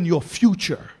determine your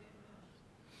future.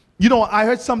 You know,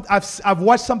 I've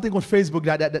watched something on Facebook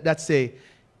that say,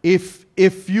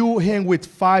 if you hang with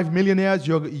 5 millionaires,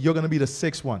 you're going to be the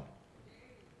sixth one.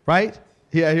 Right?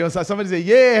 Yeah, you know, somebody say,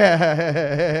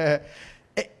 yeah.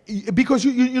 Because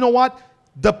you know what?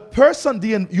 The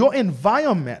person, your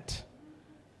environment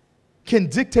can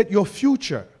dictate your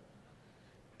future.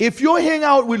 If you hang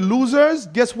out with losers,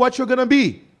 guess what you're going to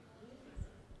be?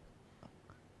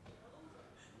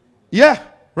 Yeah,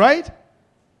 right?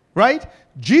 Right?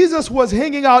 Jesus was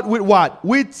hanging out with what?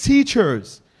 With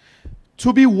teachers.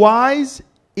 To be wise,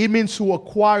 it means to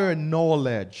acquire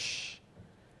knowledge.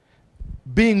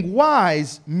 Being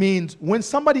wise means when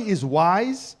somebody is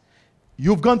wise,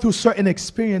 you've gone through certain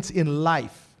experience in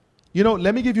life. You know,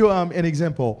 let me give you an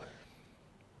example.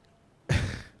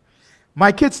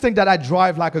 My kids think that I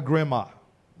drive like a grandma,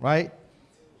 right?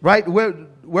 Right?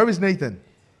 Where is Nathan?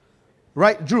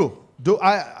 Right, Drew?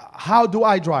 How do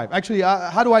I drive? Actually,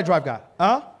 how do I drive, guy?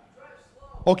 Huh?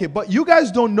 Okay, but you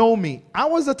guys don't know me. I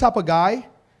was the type of guy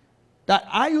that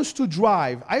I used to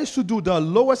drive. I used to do the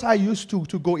lowest I used to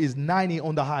go is 90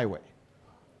 on the highway.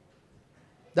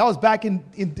 That was back in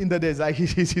the days. Like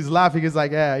he's laughing. He's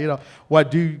like, yeah, you know,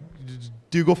 what, do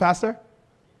you go faster?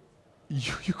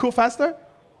 You go faster?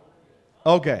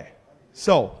 Okay.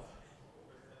 So,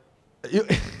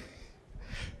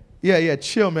 yeah,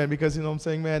 chill, man, because you know what I'm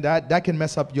saying, man, that can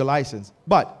mess up your license.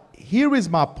 But here is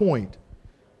my point.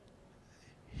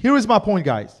 Here is my point,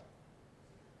 guys.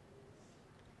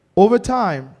 Over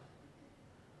time,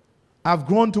 I've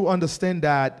grown to understand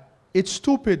that it's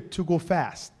stupid to go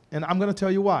fast. And I'm going to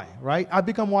tell you why, right? I've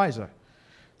become wiser.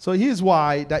 So here's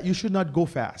why that you should not go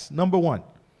fast. Number one,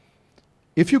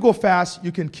 if you go fast,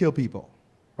 you can kill people,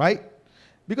 right?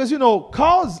 Because, you know,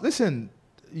 cars, listen,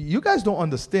 you guys don't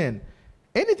understand.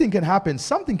 Anything can happen.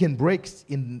 Something can break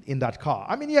in that car.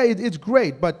 I mean, yeah, it's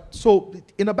great, but so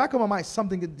in the back of my mind,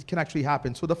 something can actually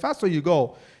happen. So the faster you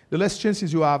go, the less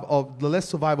chances you have of the less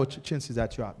survival chances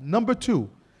that you have. Number two,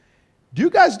 do you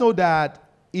guys know that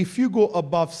if you go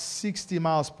above 60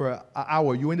 miles per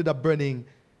hour, you ended up burning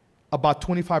about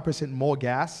 25% more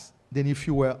gas than if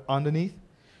you were underneath?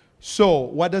 So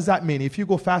what does that mean? If you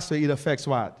go faster, it affects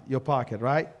what? Your pocket,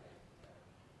 right?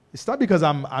 It's not because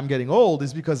I'm getting old.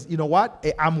 It's because, you know what?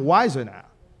 I'm wiser now.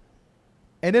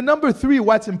 And then number three,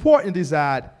 what's important is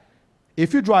that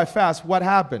if you drive fast, what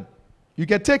happened? You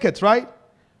get tickets, right?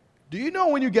 Do you know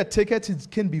when you get tickets, it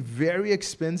can be very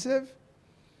expensive?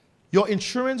 Your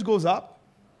insurance goes up,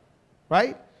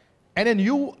 right? And then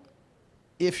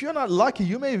if you're not lucky,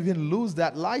 you may even lose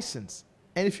that license.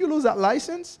 And if you lose that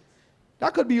license,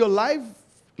 that could be your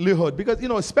livelihood. Because, you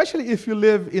know, especially if you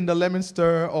live in the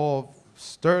Leominster or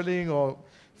Sterling or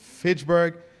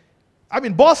Fitchburg. I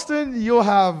mean, Boston, you'll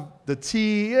have the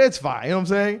T, it's fine, you know what I'm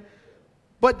saying?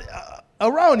 But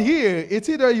around here, it's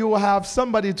either you will have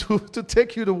somebody to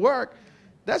take you to work.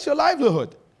 That's your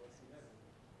livelihood.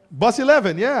 Bus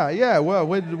 11, yeah. Well,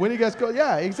 when you guys go,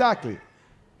 yeah, exactly.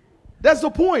 That's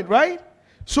the point, right?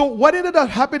 So what ended up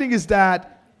happening is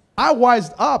that I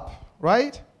wised up,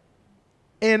 right?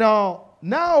 And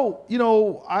now, you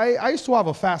know, I used to have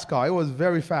a fast car. It was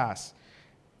very fast.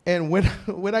 And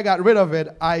when I got rid of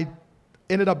it, I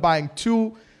ended up buying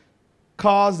 2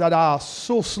 cars that are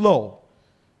so slow.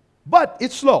 But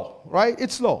it's slow, right?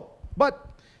 It's slow. But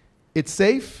it's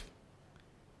safe,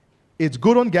 it's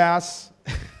good on gas,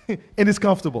 and it's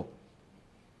comfortable.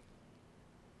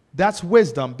 That's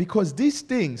wisdom, because these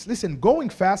things, listen, going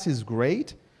fast is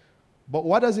great, but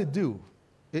what does it do?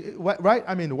 Right?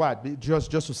 I mean, what?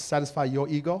 Just to satisfy your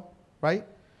ego, right?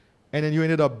 And then you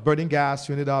ended up burning gas,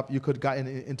 you could get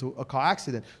into a car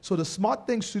accident. So the smart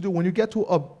things to do when you get to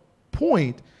a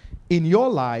point in your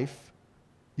life,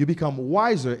 you become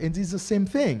wiser. And it's the same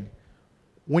thing.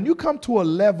 When you come to a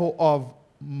level of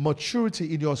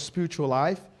maturity in your spiritual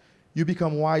life, you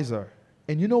become wiser.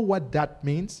 And you know what that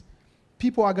means?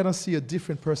 People are going to see a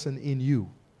different person in you.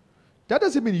 That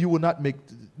doesn't mean you will not make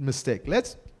mistake.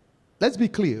 Let's be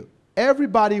clear.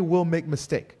 Everybody will make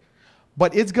mistake.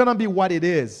 But it's going to be what it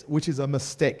is, which is a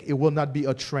mistake. It will not be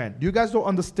a trend. You guys don't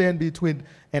understand between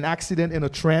an accident and a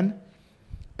trend?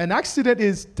 An accident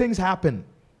is things happen.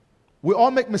 We all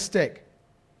make mistake,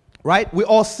 right? We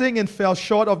all sing and fell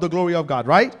short of the glory of God,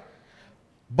 right?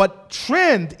 But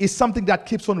trend is something that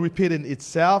keeps on repeating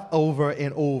itself over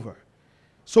and over.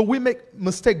 So we make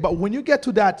mistake, but when you get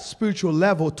to that spiritual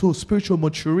level, to spiritual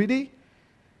maturity,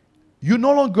 you are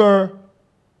no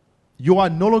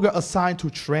longer assigned to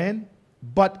trend.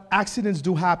 But accidents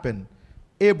do happen.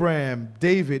 Abraham,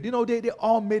 David, they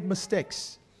all made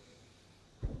mistakes.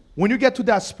 When you get to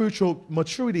that spiritual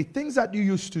maturity, things that you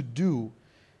used to do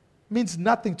means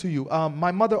nothing to you.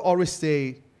 My mother always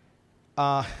say,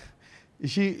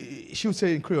 she would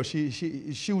say in Creole,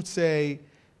 she would say,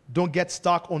 don't get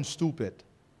stuck on stupid.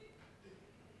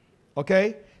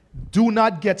 Okay? Do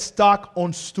not get stuck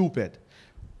on stupid.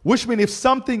 Which means if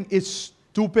something is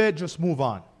stupid, just move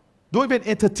on. Don't even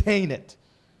entertain it.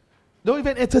 Don't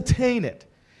even entertain it.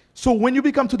 So when you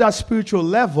become to that spiritual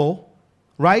level,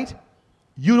 right,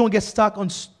 you don't get stuck on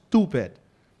stupid.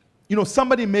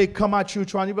 Somebody may come at you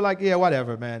trying to be like, yeah,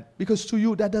 whatever, man. Because to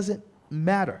you, that doesn't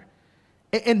matter.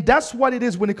 And that's what it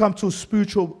is when it comes to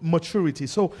spiritual maturity.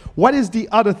 So what is the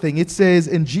other thing? It says,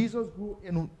 and Jesus grew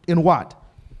in what?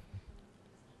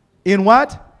 In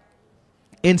what?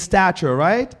 In stature,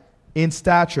 right? In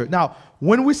stature. Now,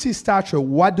 when we see stature,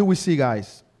 what do we see,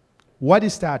 guys? What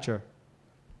is stature?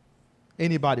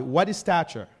 Anybody? What is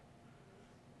stature?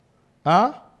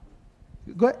 Huh?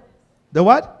 Go ahead. The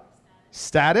what?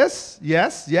 Status.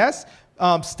 Yes, yes.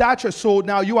 Stature. So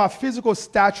now you have physical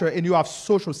stature and you have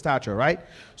social stature, right?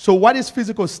 So what is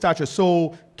physical stature?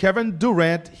 So Kevin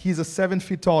Durant, he's a 7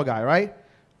 feet tall guy, right?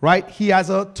 Right? He has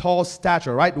a tall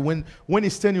stature, right? When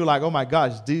he's standing, you're like, oh my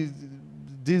gosh,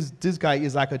 this guy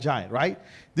is like a giant, right?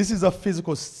 This is a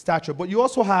physical stature. But you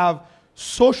also have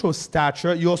social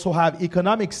stature. You also have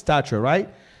economic stature, right?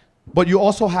 But you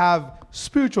also have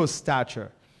spiritual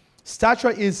stature.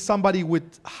 Stature is somebody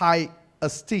with high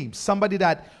esteem. Somebody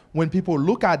that when people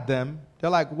look at them, they're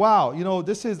like, wow,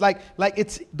 this is like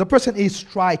it's the person is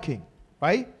striking,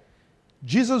 right?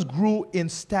 Jesus grew in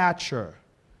stature,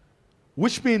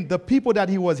 which means the people that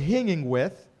he was hanging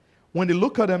with, when they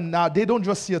look at him now, they don't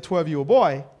just see a 12-year-old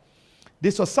boy.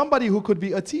 They saw somebody who could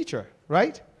be a teacher,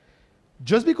 right?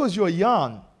 Just because you're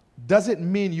young doesn't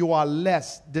mean you are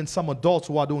less than some adults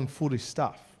who are doing foolish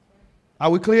stuff. Are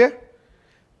we clear?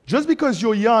 Just because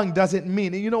you're young doesn't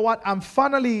mean, and you know what? I'm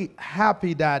finally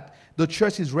happy that the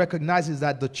church recognizes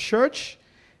that the church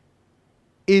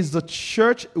is the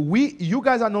church. You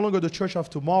guys are no longer the church of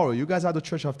tomorrow. You guys are the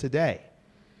church of today.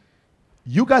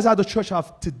 You guys are the church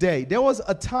of today. There was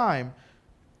a time,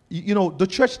 the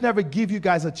church never give you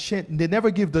guys a chance. They never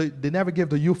give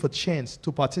the youth a chance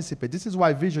to participate. This is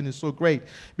why Vision is so great,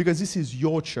 because this is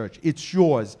your church. It's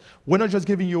yours. We're not just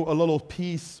giving you a little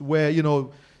piece where,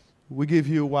 we give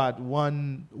you what,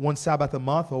 one Sabbath a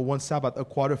month or one Sabbath a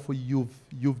quarter for youth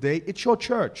day. It's your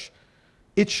church.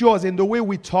 It's yours. And the way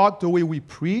we talk, the way we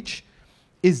preach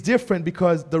is different,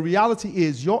 because the reality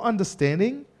is your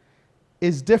understanding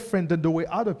is different than the way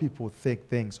other people think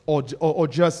things or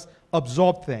just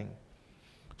absorb things.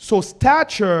 So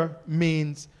stature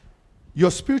means,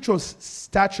 your spiritual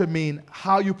stature means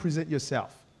how you present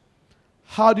yourself.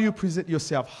 How do you present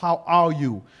yourself? How are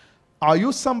you? Are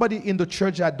you somebody in the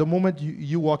church at the moment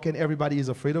you walk in, everybody is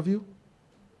afraid of you?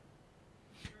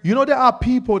 There are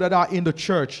people that are in the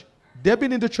church. They've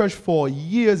been in the church for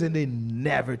years and they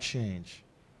never change.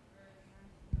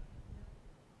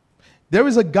 There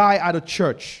is a guy at a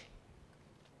church.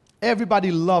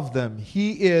 Everybody loves them.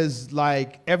 He is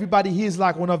like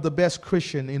one of the best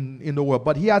Christians in the world.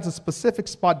 But he has a specific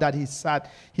spot that he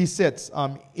sits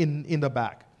in the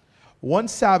back. One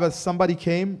Sabbath, somebody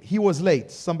came. He was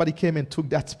late. Somebody came and took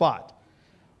that spot.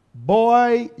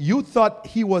 Boy, you thought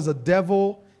he was a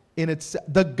devil in it.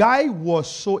 The guy was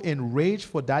so enraged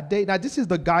for that day. Now, this is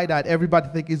the guy that everybody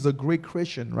thinks is a great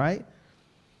Christian, right?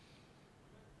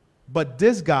 But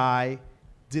this guy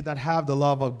did not have the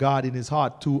love of God in his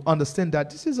heart to understand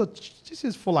that this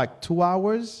is for like 2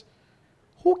 hours.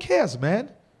 Who cares,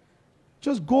 man?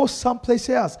 Just go someplace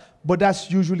else. But that's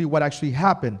usually what actually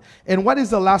happened. And what is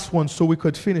the last one so we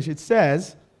could finish? It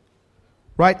says,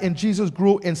 right, and Jesus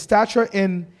grew in stature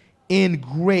and in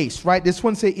grace, right? This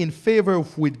one say in favor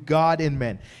with God and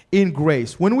men. In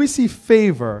grace. When we see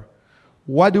favor,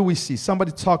 what do we see?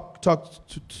 Somebody talk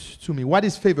to me. What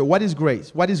is favor? What is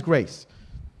grace? What is grace?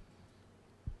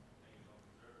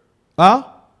 Huh?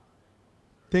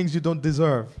 Things you don't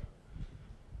deserve.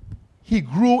 He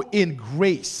grew in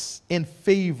grace, in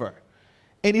favor.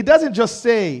 And it doesn't just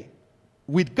say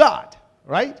with God,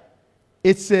 right?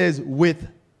 It says with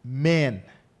men.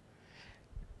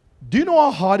 Do you know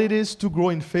how hard it is to grow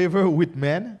in favor with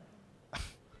men?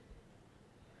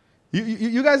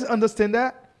 You guys understand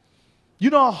that? You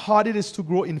know how hard it is to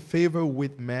grow in favor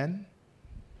with men?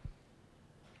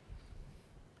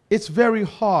 It's very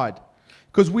hard,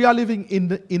 because we are living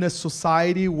in a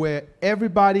society where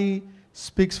everybody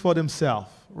speaks for themselves,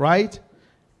 right?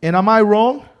 And am I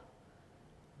wrong?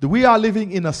 We are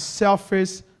living in a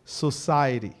selfish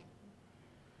society.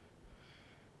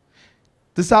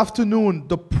 This afternoon,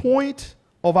 the point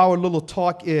of our little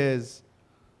talk is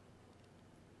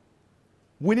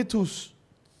we need to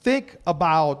think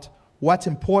about what's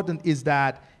important is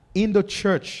that in the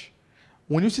church,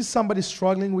 when you see somebody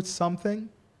struggling with something,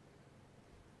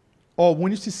 or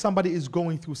when you see somebody is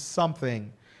going through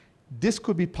something, this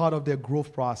could be part of their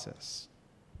growth process.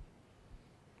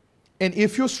 And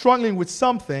if you're struggling with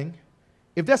something,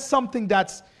 if there's something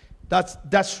that's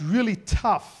really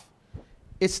tough,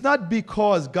 it's not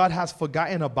because God has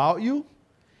forgotten about you.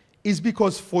 It's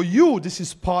because for you, this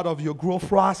is part of your growth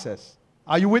process.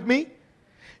 Are you with me?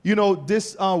 You know,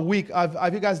 this week,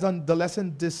 have you guys done the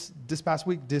lesson this past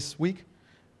week, this week?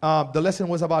 The lesson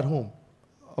was about whom?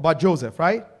 About Joseph,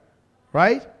 right?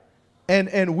 Right?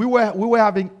 And we were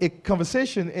having a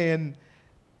conversation,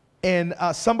 and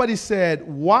somebody said,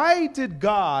 why did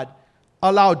God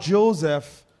allow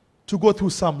Joseph to go through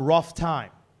some rough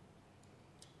time?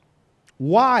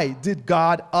 Why did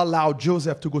God allow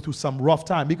Joseph to go through some rough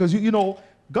time? Because, you know,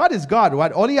 God is God,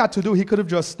 right? All he had to do, he could have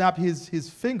just snapped his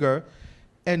finger,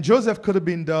 and Joseph could have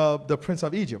been the prince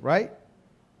of Egypt, right?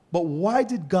 But why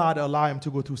did God allow him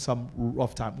to go through some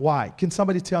rough time? Why? Can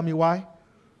somebody tell me why?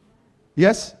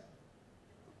 Yes?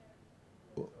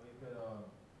 So he could,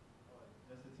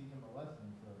 just to teach him a lesson,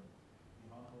 to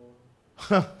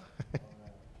be humble.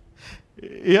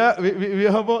 Yeah, we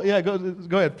humble. Yeah,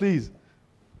 go ahead, please.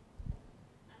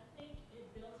 I think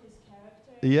it built his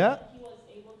character. Yeah. He was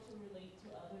able to relate to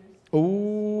others.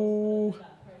 Ooh.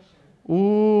 That pressure.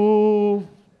 Ooh.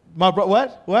 My bro,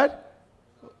 what?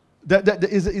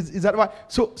 Is that right?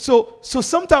 So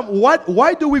sometimes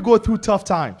why do we go through tough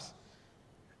times?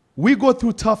 We go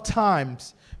through tough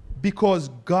times because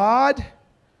God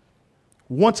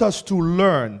wants us to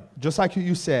learn, just like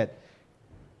you said.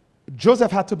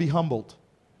 Joseph had to be humbled.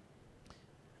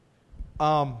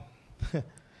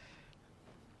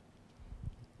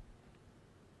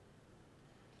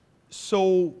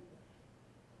 So,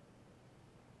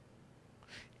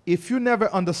 if you never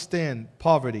understand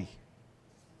poverty,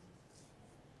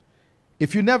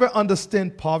 if you never gone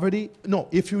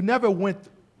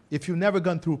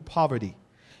through poverty,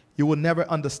 you will never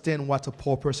understand what a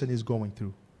poor person is going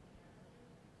through.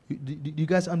 Do you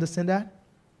guys understand that?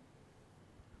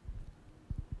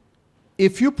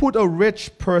 If you put a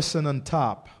rich person on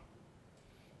top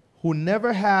who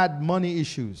never had money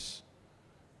issues,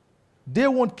 they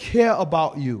won't care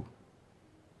about you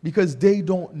because they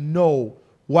don't know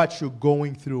what you're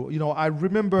going through. You know, I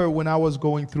remember when I was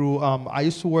going through, I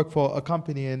used to work for a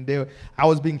company, and I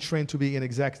was being trained to be an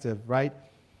executive, right?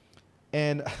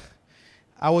 And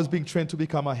I was being trained to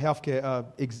become a healthcare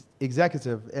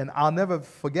executive, and I'll never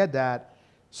forget that.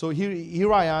 So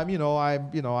here I am,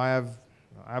 I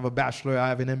have a bachelor, I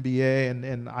have an MBA,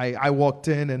 and I walked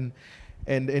in,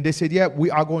 and they said, yeah, we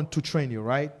are going to train you,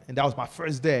 right? And that was my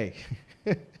first day.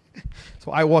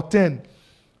 So I walked in.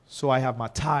 So I have my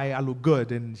tie, I look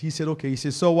good. And he said, okay. He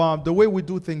said, so the way we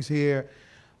do things here,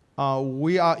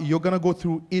 you're going to go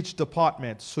through each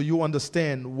department so you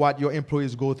understand what your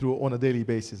employees go through on a daily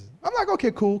basis. I'm like,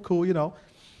 okay, cool.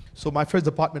 So my first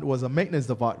department was a maintenance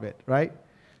department, right?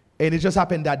 And it just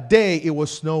happened that day it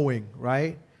was snowing,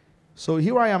 right? So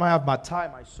here I am, I have my tie,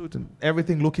 my suit, and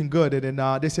everything looking good. And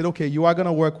then they said, okay, you are going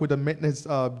to work with the maintenance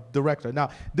director. Now,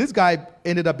 this guy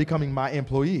ended up becoming my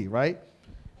employee, right?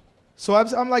 So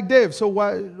I'm like, Dave, so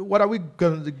what are we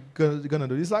gonna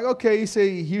do? He's like, okay. He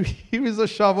say, here is a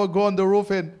shovel, go on the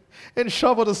roof and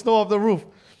shovel the snow off the roof.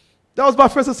 That was my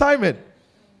first assignment.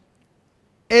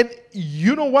 And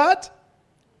you know what?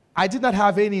 I did not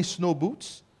have any snow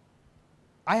boots.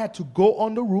 I had to go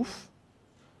on the roof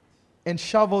and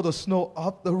shovel the snow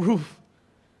off the roof.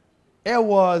 It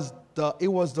was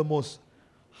the most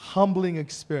humbling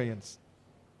experience.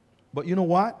 But you know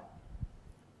what?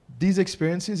 These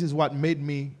experiences is what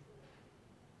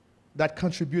that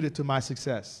contributed to my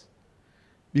success.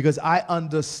 Because I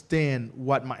understand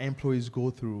what my employees go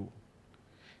through.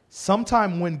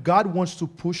 Sometimes when God wants to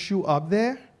push you up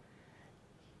there,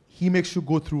 he makes you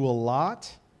go through a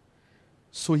lot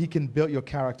so he can build your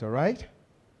character, right?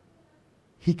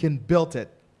 He can build it.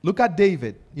 Look at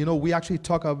David. We actually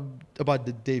talk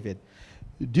about David.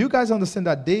 Do you guys understand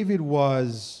that David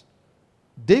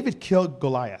killed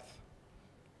Goliath?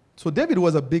 So David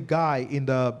was a big guy in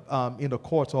the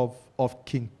court of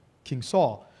King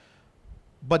Saul.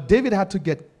 But David had to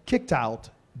get kicked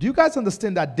out. Do you guys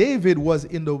understand that David was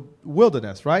in the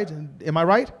wilderness, right? Am I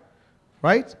right?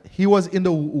 Right? He was in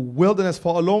the wilderness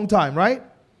for a long time, right?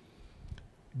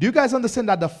 Do you guys understand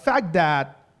that the fact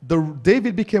that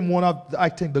David became one of, I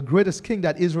think, the greatest king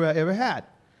that Israel ever had?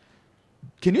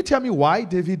 Can you tell me why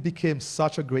David became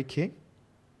such a great king?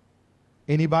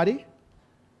 Anybody?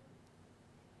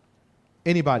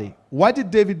 Anybody? Why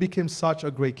did David become such a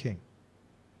great king?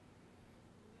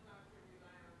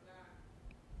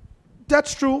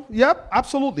 That's true. Yep,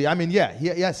 absolutely. I mean, yeah,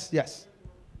 yes, yes.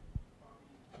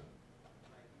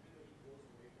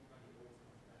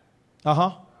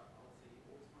 Uh-huh.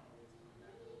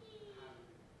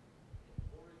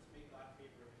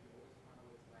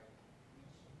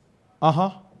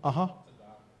 Uh-huh. Uh-huh.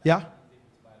 Yeah.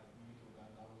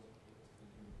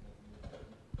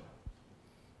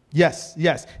 Yes,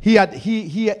 yes. He had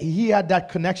that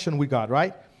connection with God,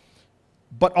 right?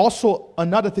 But also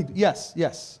another thing. Yes,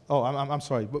 yes. Oh, I'm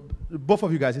sorry. Both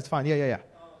of you guys, it's fine. Yeah.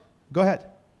 Go ahead.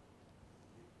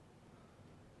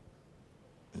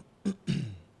 Because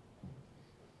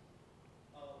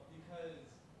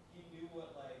he knew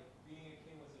what being a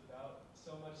king was about,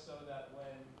 so much so that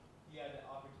when he had the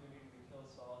opportunity to kill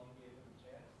Saul, he gave him a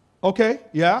chance. Okay.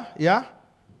 Yeah.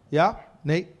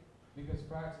 Nate. Because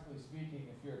practically speaking,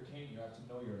 if you're a king, you have to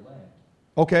know your land.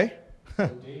 Okay.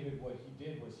 So David, what he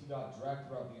did was he got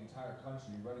dragged throughout the entire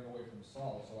country, running away from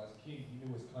Saul. So as king, he knew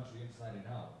his country inside and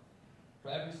out. For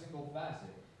every single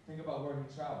facet, think about where he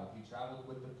traveled. He traveled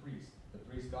with the priest. The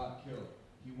priest got killed.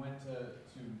 He went to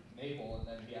Nabal, and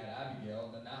then he had Abigail,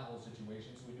 and then that whole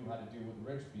situation, so he knew how to deal with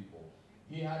rich people.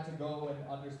 He had to go and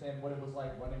understand what it was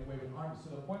like running away with armies, to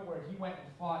the point where he went and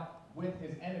fought with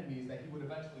his enemies that he would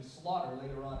eventually slaughter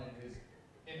later on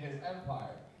in his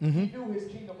empire. Mm-hmm. He knew his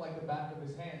kingdom like the back of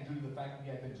his hand due to the fact that he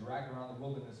had been dragged around the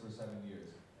wilderness for 7 years.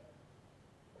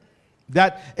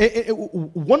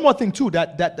 One more thing too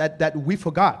that we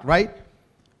forgot, right?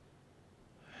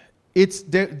 It's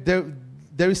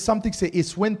there is something say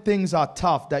it's when things are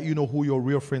tough that you know who your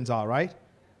real friends are, right?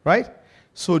 Right?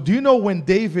 So do you know when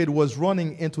David was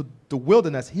running into the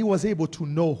wilderness, he was able to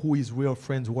know who his real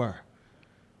friends were.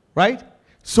 Right?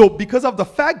 So because of the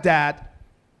fact that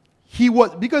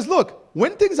because look,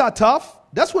 when things are tough,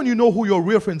 that's when you know who your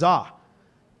real friends are.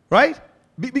 Right?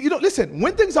 Listen,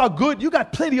 when things are good, you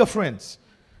got plenty of friends.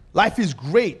 Life is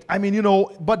great. I mean,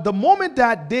 but the moment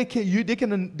that their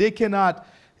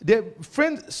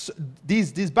friends,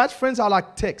 these bad friends are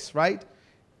like ticks, right?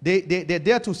 They're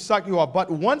there to suck you up. But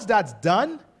once that's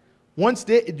done, once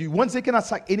they cannot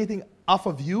suck anything off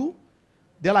of you,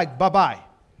 they're like, bye-bye.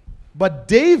 But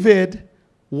David,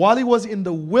 while he was in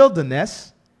the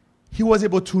wilderness, he was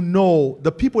able to know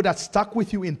the people that stuck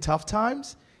with you in tough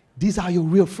times, these are your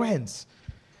real friends.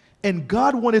 And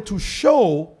God wanted to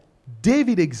show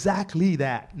David exactly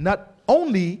that. Not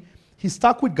only he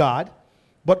stuck with God,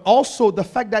 but also the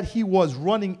fact that he was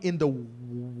running in the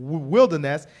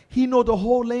wilderness, he know the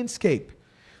whole landscape.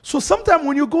 So sometimes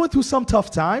when you're going through some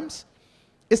tough times,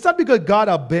 it's not because God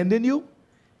abandoned you.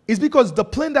 It's because the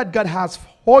plan that God has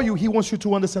for you, he wants you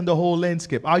to understand the whole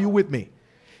landscape. Are you with me?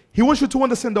 He wants you to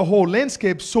understand the whole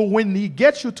landscape, so when he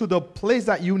gets you to the place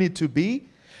that you need to be,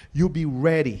 you'll be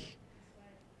ready.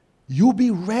 You'll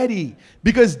be ready.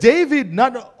 Because David,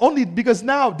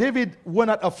 now David were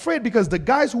not afraid, because the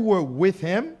guys who were with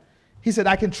him, he said,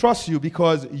 I can trust you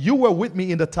because you were with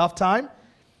me in the tough time,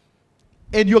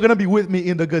 and you're going to be with me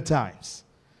in the good times.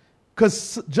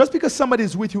 Because just because somebody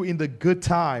is with you in the good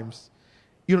times,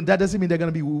 that doesn't mean they're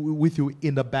going to be with you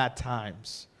in the bad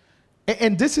times.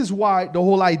 And this is why the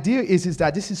whole idea is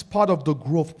that this is part of the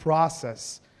growth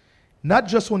process. Not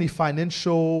just only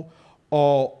financial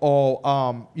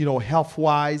or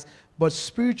health-wise, but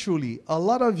spiritually. A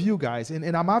lot of you guys,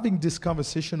 and I'm having this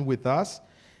conversation with us,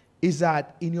 is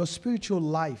that in your spiritual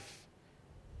life,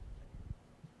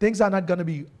 things are not going to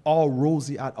be all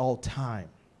rosy at all time.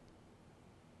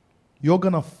 You're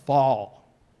going to fall.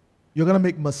 You're going to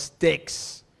make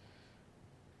mistakes.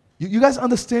 You guys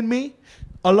understand me?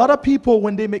 A lot of people,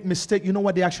 when they make mistakes, you know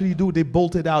what they actually do? They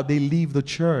bolt it out. They leave the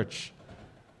church.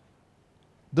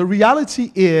 The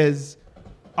reality is,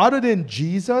 other than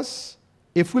Jesus,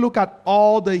 if we look at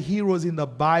all the heroes in the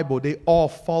Bible, they all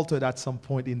faltered at some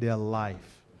point in their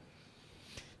life.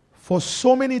 For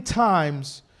so many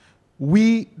times,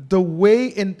 the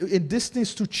way, and this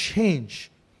needs to change.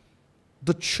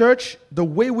 The church, the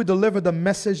way we deliver the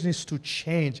message needs to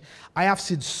change. I have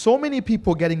seen so many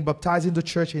people getting baptized in the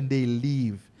church and they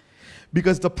leave.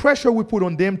 Because the pressure we put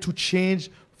on them to change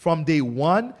from day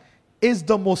one is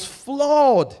the most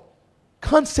flawed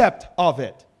concept of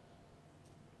it.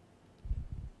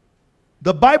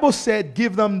 The Bible said,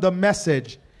 give them the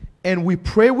message, and we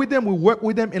pray with them, we work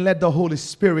with them, and let the Holy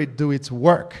Spirit do its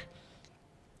work.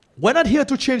 We're not here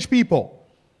to change people.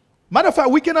 Matter of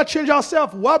fact, we cannot change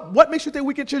ourselves. What makes you think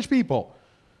we can change people?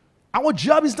 Our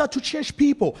job is not to change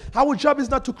people. Our job is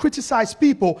not to criticize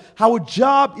people. Our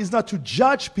job is not to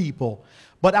judge people.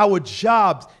 But our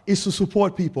job is to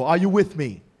support people. Are you with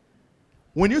me?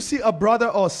 When you see a brother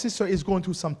or a sister is going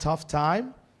through some tough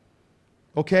time,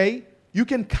 okay, you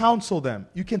can counsel them.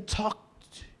 You can talk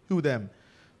to them.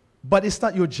 But it's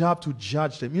not your job to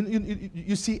judge them.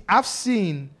 You see, I've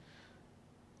seen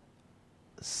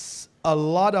a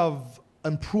lot of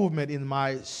improvement in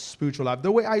my spiritual life.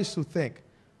 The way I used to think,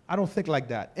 I don't think like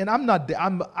that. And I'm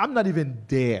not even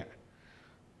there.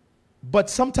 But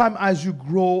sometimes as you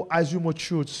grow, as you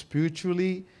mature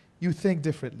spiritually, you think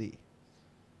differently.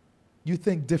 You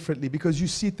think differently because you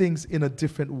see things in a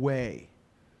different way.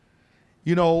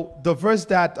 You know, the verse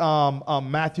that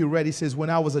Matthew read, he says, when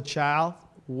I was a child,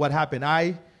 what happened?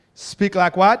 I speak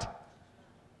like what?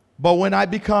 But when I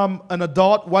become an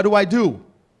adult, what do?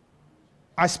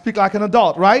 I speak like an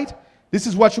adult, right? This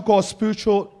is what you call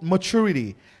spiritual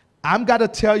maturity. I'm going to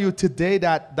tell you today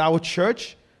that our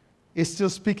church is still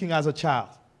speaking as a child.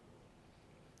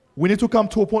 We need to come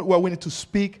to a point where we need to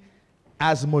speak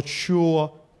as a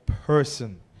mature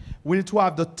person. We need to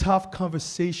have the tough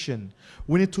conversation.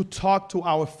 We need to talk to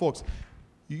our folks.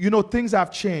 You know, things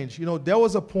have changed. You know, there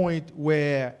was a point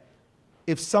where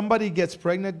if somebody gets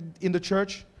pregnant in the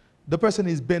church, the person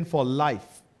is banned for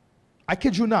life. I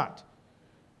kid you not.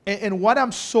 And what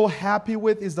I'm so happy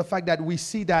with is the fact that we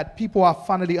see that people are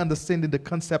finally understanding the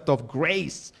concept of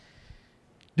grace.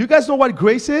 Do you guys know what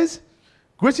grace is?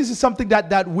 Grace is something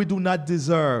that we do not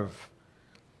deserve.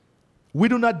 We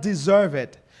do not deserve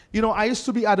it. You know, I used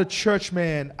to be at a church,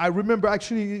 man. I remember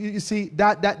actually, you see,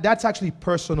 that's actually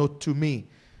personal to me.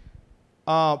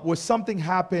 Where something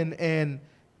happened and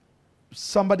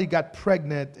somebody got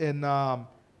pregnant and,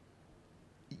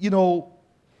 you know,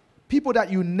 people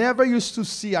that you never used to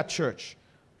see at church.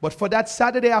 But for that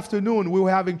Saturday afternoon, we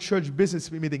were having church business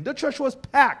meeting. The church was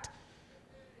packed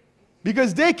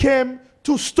because they came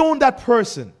to stone that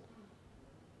person.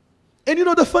 And you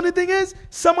know the funny thing is,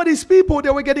 some of these people, they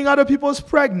were getting other people's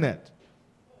pregnant.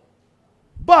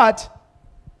 But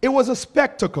it was a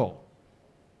spectacle.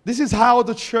 This is how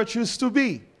the church used to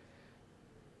be.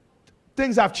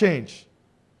 Things have changed.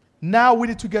 Now we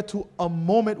need to get to a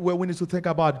moment where we need to think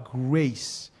about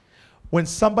grace. When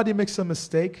somebody makes a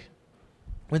mistake,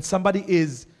 when somebody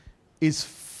is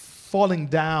falling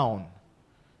down,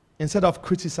 instead of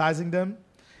criticizing them,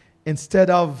 instead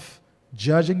of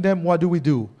judging them, what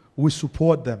do? We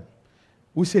support them.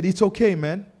 We said, it's okay,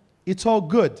 man. It's all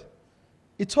good.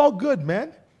 It's all good,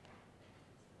 man.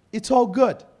 It's all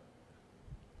good.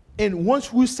 And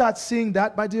once we start seeing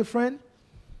that, my dear friend,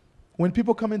 when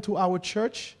people come into our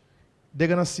church, they're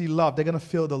going to see love. They're going to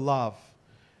feel the love.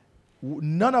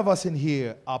 None of us in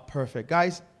here are perfect.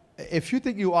 Guys, if you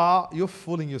think you are, you're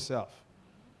fooling yourself.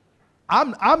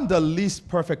 I'm the least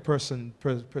perfect person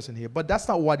here, but that's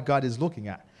not what God is looking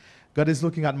at. God is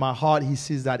looking at my heart. He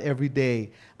sees that every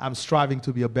day I'm striving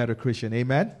to be a better Christian.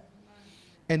 Amen?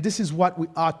 And this is what we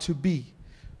ought to be.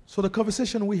 So the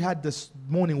conversation we had this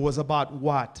morning was about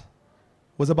what?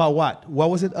 Was about what? What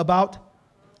was it about?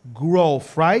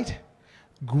 Growth, right?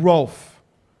 Growth.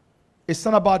 It's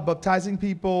not about baptizing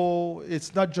people.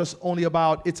 It's not just only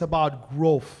about, it's about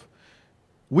growth.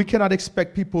 We cannot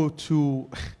expect people to,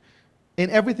 in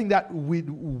everything that we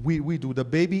do, the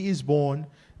baby is born,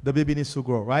 the baby needs to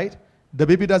grow, right? The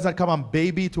baby does not come from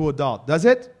baby to adult, does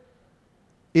it?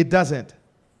 It doesn't.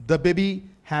 The baby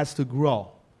has to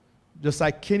grow. Just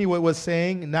like Kenny was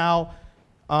saying, now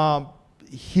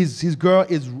his girl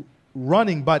is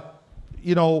running, but,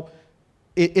 you know,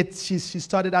 she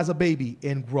started as a baby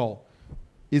and grow.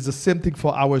 It's the same thing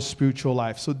for our spiritual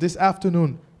life. So this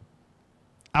afternoon,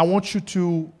 I want you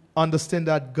to understand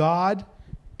that God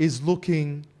is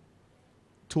looking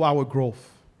to our growth.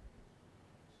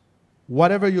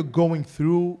 Whatever you're going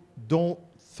through, don't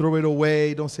throw it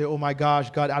away. Don't say, oh my gosh,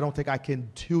 God, I don't think I can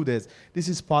do this. This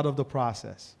is part of the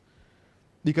process.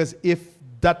 Because if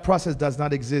that process does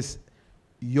not exist,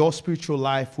 your spiritual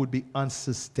life would be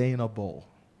unsustainable.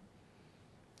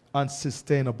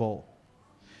 Unsustainable.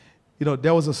 You know,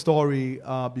 there was a story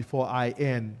before I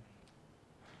end.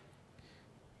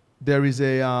 There is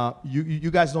a,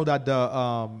 you guys know that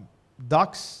the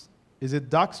ducks, is it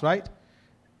ducks, right?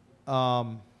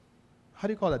 How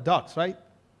do you call it? Ducks, right?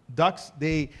 Ducks,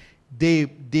 they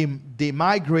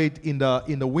migrate in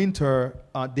the winter.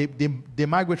 They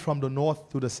migrate from the north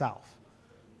to the south.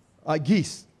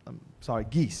 Geese.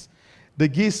 Geese. The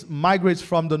geese migrates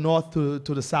from the north to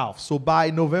the south. So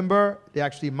by November, they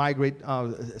actually migrate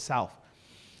south.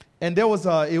 And there was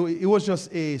it was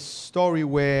just a story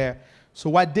where, so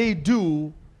what they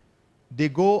do, They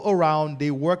go around,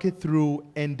 they work it through,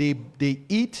 and they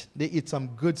eat some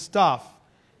good stuff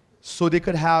so they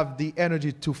could have the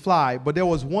energy to fly. But there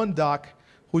was one duck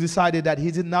who decided that he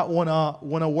did not want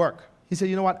to work. He said,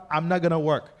 you know what, I'm not going to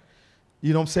work.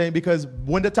 You know what I'm saying? Because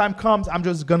when the time comes, I'm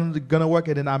just gonna work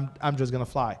it, and I'm just going to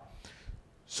fly.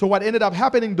 So what ended up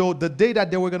happening, though, the day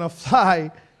that they were going to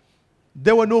fly,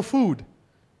 there were no food.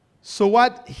 So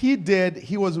what he did,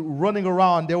 he was running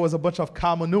around. There was a bunch of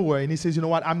cow manure, and he says, you know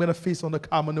what, I'm going to feast on the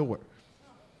cow manure.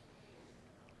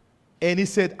 And he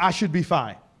said, I should be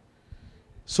fine.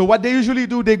 So what they usually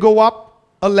do, they go up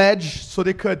a ledge so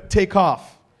they could take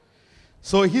off.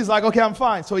 So he's like, okay, I'm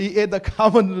fine. So he ate the cow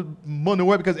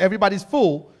manure because everybody's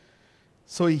full.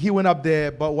 So he went up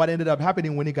there, but what ended up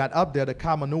happening when he got up there, the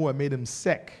cow manure made him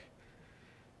sick.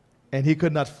 And he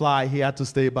could not fly. He had to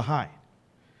stay behind.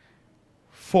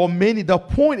 For many, the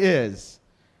point is,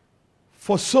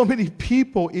 for so many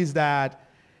people is that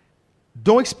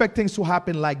don't expect things to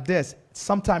happen like this.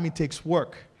 Sometimes it takes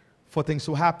work for things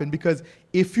to happen, because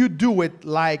if you do it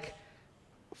like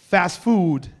fast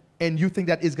food and you think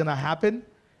that it's going to happen,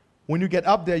 when you get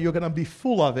up there, you're going to be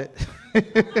full of it.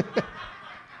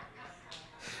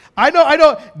 I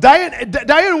know.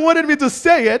 Diane wanted me to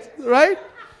say it, right?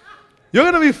 You're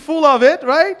going to be full of it,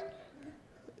 right?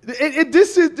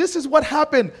 This is what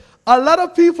happened. A lot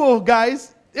of people,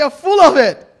 guys, they're full of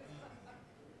it.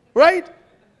 Right?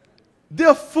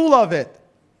 They're full of it.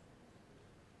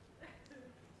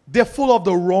 They're full of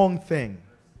the wrong thing,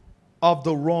 of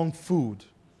the wrong food.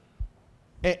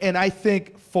 And I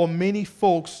think for many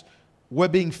folks, we're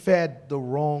being fed the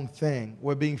wrong thing.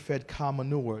 We're being fed cow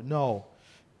manure. No.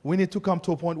 We need to come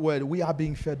to a point where we are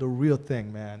being fed the real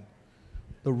thing, man.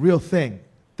 The real thing.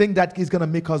 Thing that is going to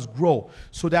make us grow.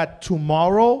 So that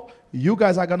tomorrow, you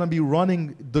guys are going to be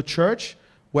running the church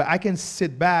where I can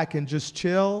sit back and just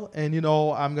chill. And, you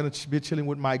know, I'm going to be chilling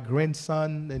with my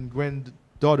grandson and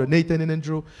granddaughter, Nathan and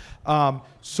Andrew.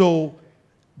 So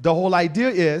the whole idea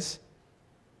is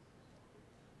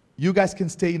you guys can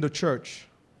stay in the church.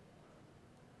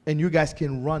 And you guys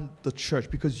can run the church,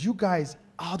 because you guys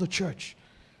are the church.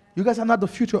 You guys are not the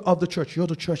future of the church. You're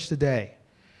the church today.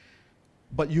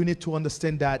 But you need to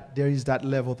understand that there is that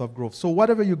level of growth. So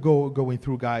whatever you going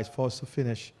through, guys, for us to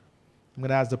finish, I'm going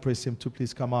to ask the praise team to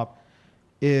please come up,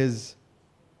 is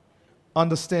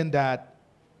understand that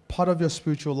part of your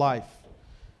spiritual life,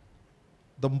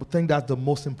 the thing that's the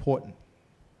most important.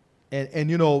 And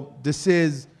you know, this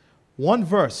is one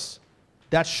verse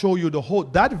that show you the whole,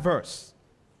 that verse,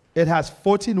 it has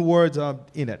 14 words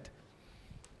in it.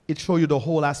 It shows you the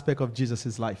whole aspect of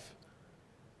Jesus' life.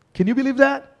 Can you believe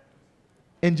that?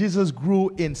 And Jesus grew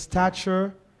in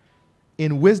stature,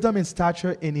 in wisdom, in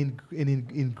stature, and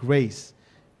in grace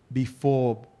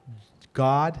before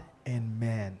God and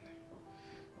man.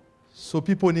 So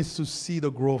people need to see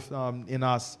the growth in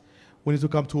us. We need to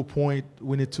come to a point,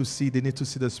 they need to see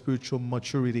the spiritual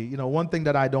maturity. You know, one thing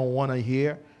that I don't want to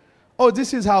hear, oh,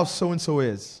 this is how so-and-so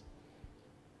is.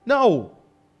 No.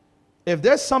 If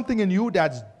there's something in you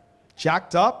that's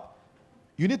jacked up,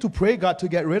 you need to pray God to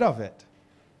get rid of it.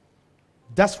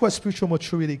 That's where spiritual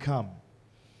maturity comes.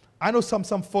 I know some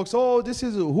folks, oh, this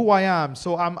is who I am,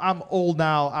 so I'm old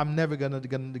now, I'm never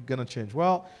gonna change.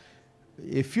 Well,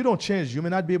 if you don't change, you may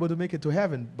not be able to make it to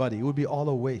heaven, buddy. It would be all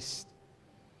a waste.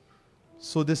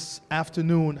 So this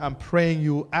afternoon, I'm praying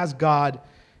you, ask God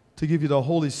to give you the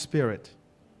Holy Spirit.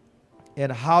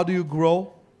 And how do you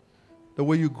grow? The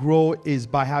way you grow is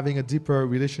by having a deeper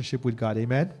relationship with God.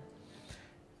 Amen?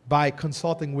 By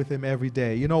consulting with Him every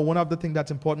day. You know, one of the things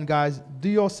that's important, guys, do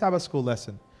your Sabbath school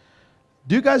lesson.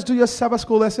 Do you guys do your Sabbath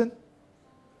school lesson?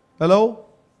 Hello?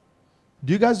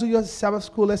 Do you guys do your Sabbath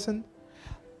school lesson?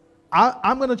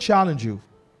 I'm going to challenge you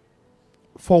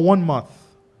for 1 month.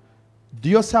 Do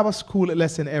your Sabbath school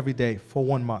lesson every day for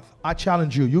 1 month. I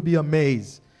challenge you. You'll be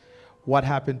amazed what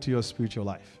happened to your spiritual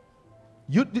life.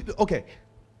 Okay.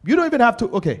 You don't even have to,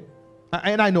 okay.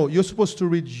 And I know you're supposed to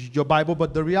read your Bible,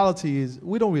 but the reality is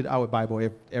we don't read our Bible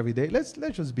every day. Let's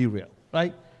just be real,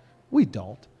 right? We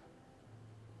don't.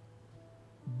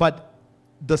 But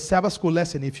the Sabbath school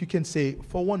lesson, if you can say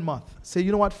for 1 month, say,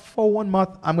 you know what, for 1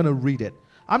 month, I'm going to read it.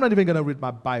 I'm not even going to read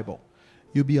my Bible.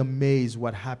 You'll be amazed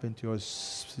what happened to your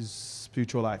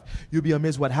spiritual life. You'll be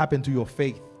amazed what happened to your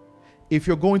faith. If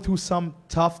you're going through some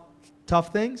tough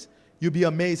things, you'll be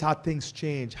amazed how things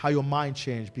change, how your mind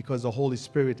change, because the Holy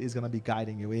Spirit is going to be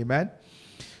guiding you. Amen?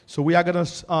 So we are going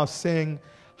to sing,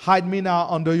 Hide Me Now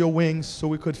Under Your Wings, so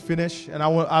we could finish. And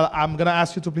I'm going to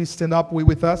ask you to please stand up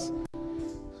with us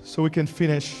so we can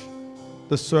finish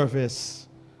the service.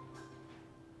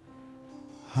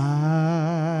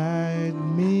 Hide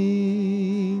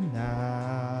me now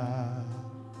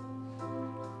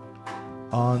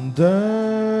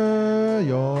under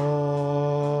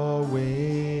your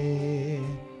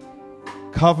wing.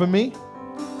 Cover me.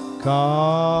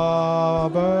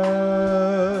 Cover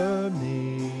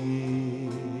me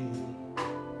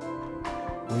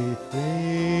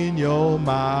within your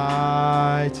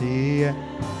mighty.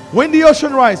 When the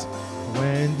ocean rise,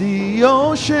 when the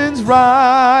oceans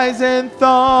rise and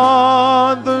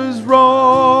thunders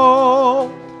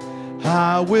roll,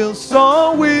 I will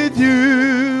soar with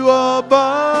you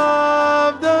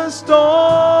above the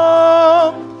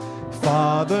storm.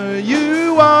 Father,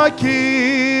 you are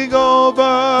king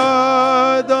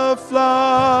over the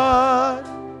flood.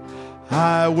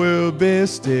 I will be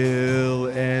still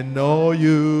and know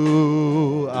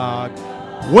you are.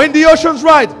 When the oceans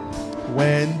rise,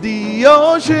 when the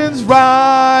oceans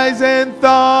rise and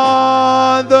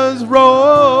thunders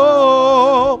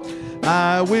roll,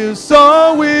 I will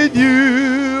soar with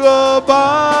you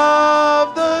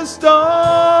above the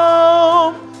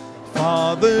storm.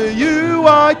 Father, you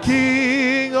are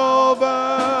king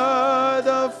over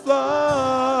the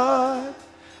flood.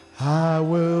 I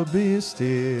will be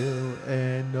still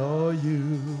and know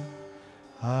you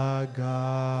are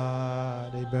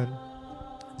God. Amen.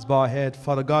 Let's bow our head.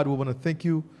 Father God, we want to thank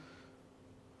you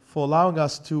for allowing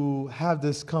us to have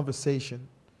this conversation,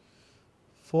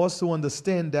 for us to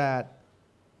understand that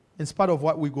in spite of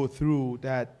what we go through,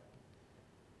 that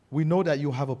we know that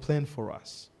you have a plan for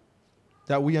us,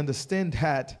 that we understand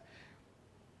that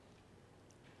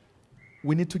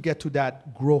we need to get to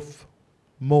that growth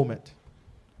moment,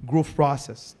 growth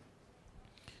process,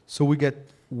 so we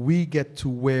get to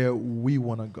where we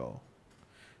want to go,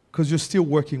 because you're still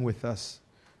working with us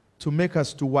to make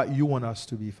us to what you want us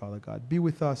to be. Father God, be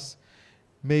with us.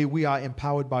 May we are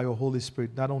empowered by your Holy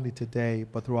Spirit, not only today,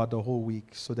 but throughout the whole week,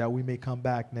 so that we may come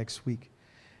back next week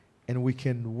and we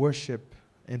can worship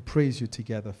and praise you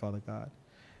together, Father God.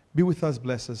 Be with us,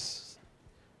 bless us.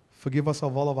 Forgive us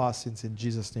of all of our sins. In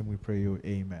Jesus' name we pray you.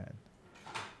 Amen.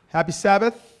 Happy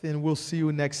Sabbath, and we'll see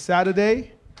you next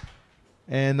Saturday.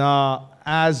 And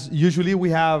as usually,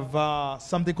 we have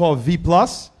something called V+,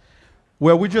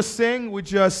 where we just sing.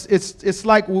 It's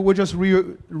like we're just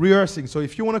rehearsing. So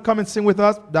if you want to come and sing with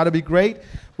us, that'll be great.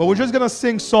 But we're just going to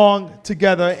sing song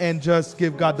together and just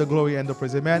give God the glory and the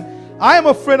praise. Amen. I am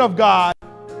a friend of God.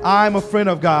 I'm a friend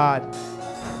of God.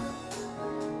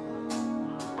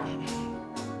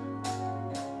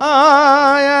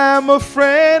 I am a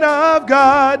friend of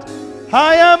God.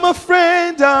 I am a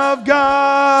friend of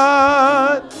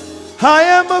God. I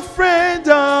am a friend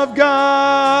of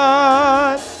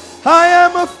God. I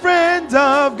am a friend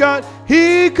of God.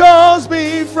 He calls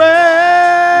me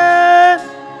friend.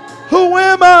 Who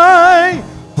am I?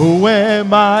 Who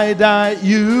am I that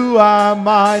you are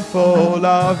mindful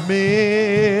of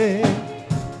me?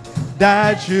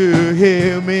 That you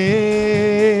hear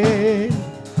me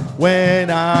when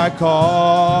I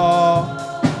call.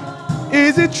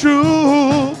 Is it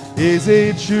true? Is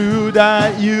it true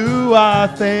that you are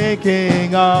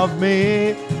thinking of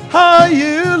me? How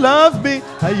you love me,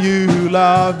 how you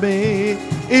love me.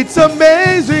 It's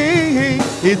amazing,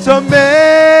 it's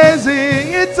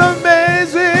amazing, it's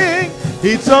amazing,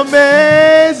 it's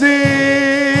amazing.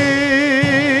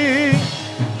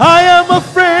 I am a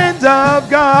friend of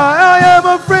God, I am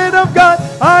a friend of God,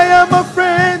 I am a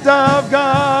friend of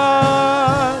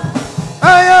God.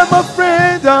 I am a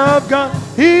friend of God,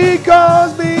 He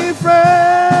calls me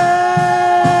friend.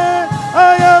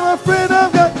 I am a friend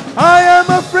of God, I am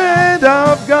a friend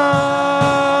of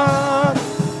God.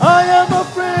 I am a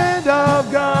friend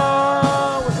of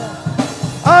God.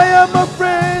 I am a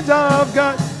friend of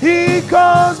God, He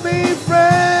calls me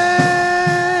friend.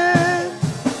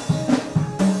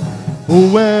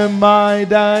 Who am I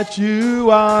that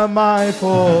you are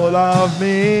mindful of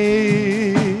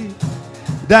me?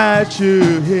 That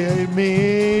you hear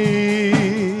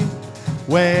me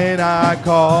when I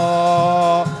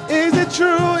call. Is it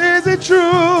true? Is it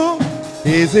true?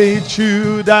 Is it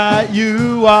true that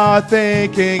you are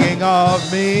thinking of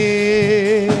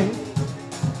me?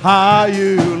 How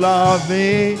you love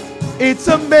me? It's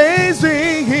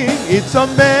amazing. It's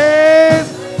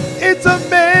amazing. It's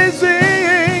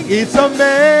amazing. It's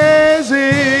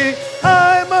amazing.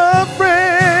 I'm a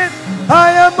friend.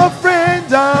 I am a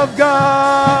friend of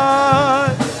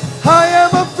God. I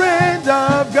am a friend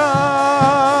of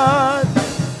God.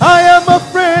 I am a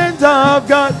friend of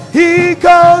God. He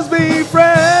calls me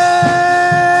friend.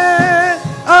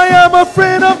 I am a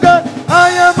friend of God. I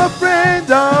am a friend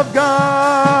of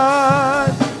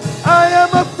God. I am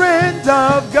a friend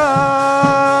of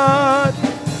God.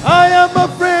 I am a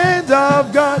friend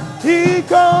of God. He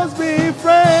calls me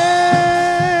friend.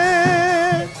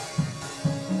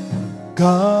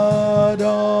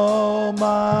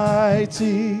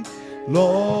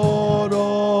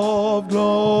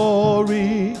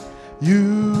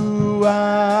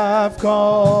 have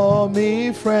called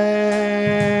me friend.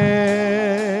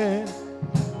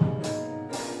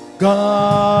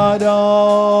 God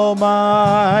Almighty,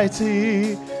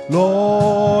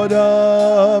 Lord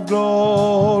of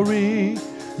glory,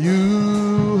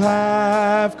 you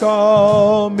have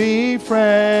called me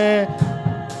friend.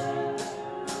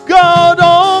 God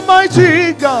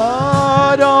Almighty,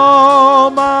 God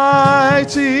Almighty,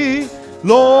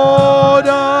 Lord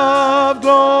of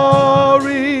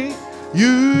glory,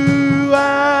 you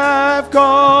have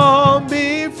called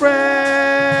me friend.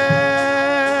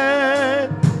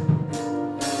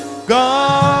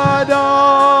 God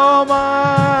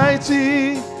Almighty,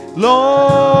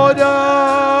 Lord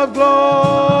of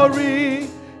glory,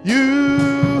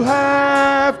 you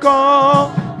have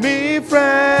called me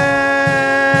friend.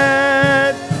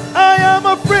 I am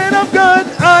a friend of God.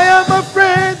 I am a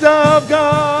friend of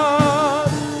God.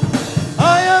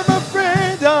 I am a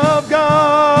friend of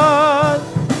God.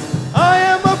 I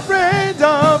am a friend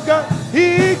of God.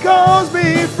 He calls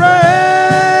me friend.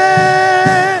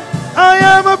 I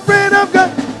am a friend of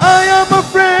God. I am a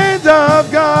friend of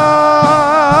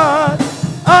God.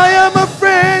 I am a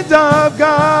friend of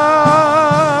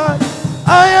God.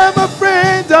 I am a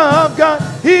friend of God.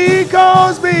 He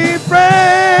calls me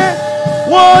friend.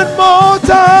 One more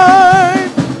time.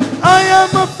 I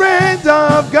am a friend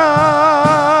of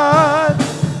God.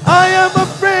 I am a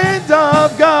friend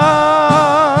of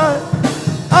God.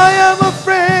 I am a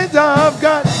friend of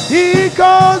God. He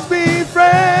calls me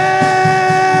friend.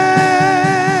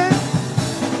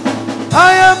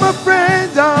 I am a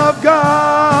friend of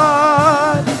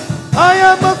God. I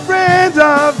am a friend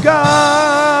of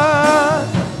God.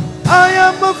 I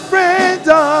am a friend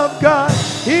of God.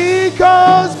 He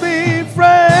calls me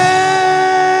friend.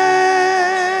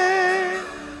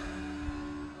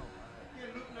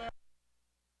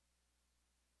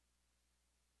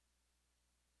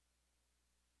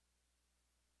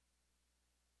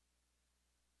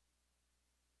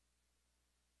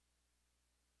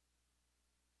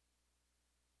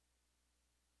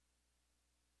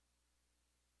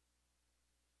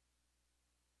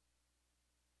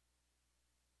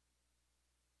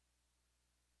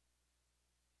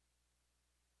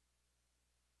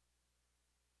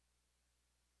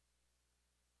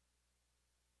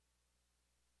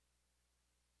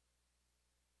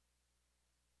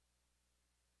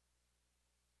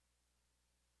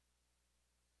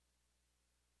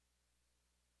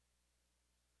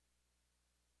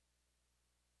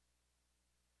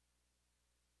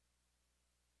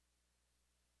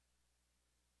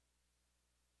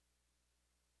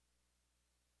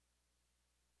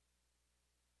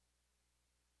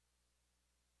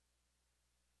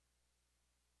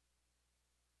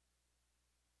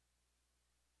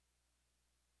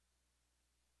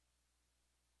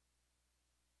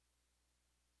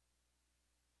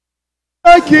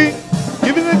 King,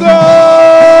 give him the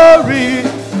glory.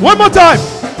 One more time.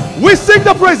 We sing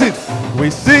the praises. We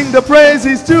sing the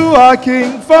praises to our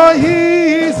King, for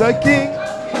he is a King.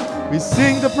 We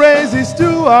sing the praises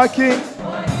to our King.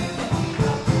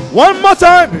 One more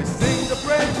time. We sing the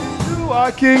praises to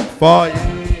our King, for he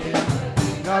is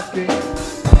King of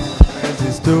Kings.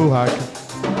 Praises to our King.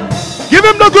 Give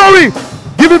him the glory.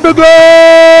 Give him the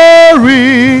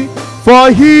glory,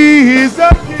 for he is a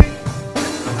King.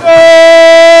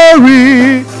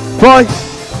 Glory, for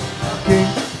King.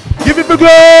 Give him the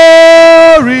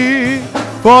glory,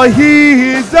 for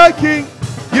he is the King.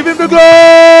 Give him the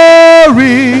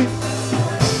glory.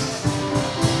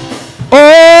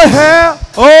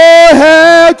 Oh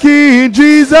hail King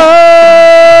Jesus.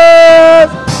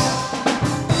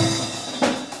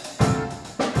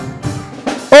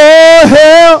 Oh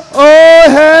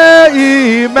hail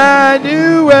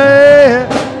Emmanuel.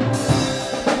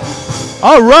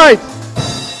 All right.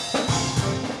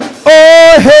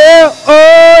 Oh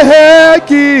hail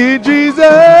King Jesus.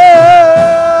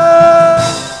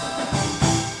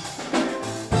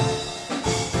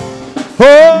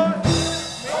 Oh.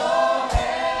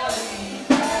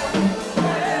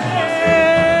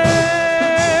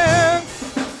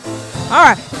 All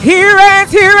right, he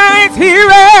reigns, he reigns, he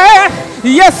reigns.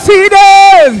 Yes, he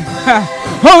does.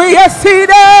 Oh, yes, he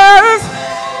does.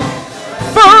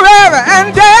 Forever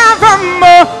and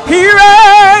evermore, he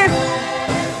reigns.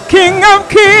 King of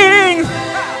kings,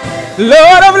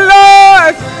 Lord of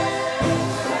lords,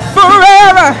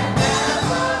 forever.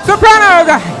 Sopranos,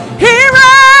 he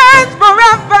reigns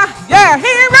forever. Yeah,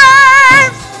 he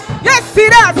reigns. Yes, he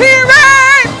does. He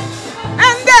reigns.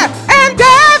 And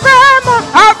evermore.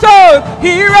 Altos,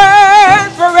 he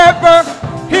reigns forever.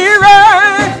 He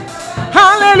reigns.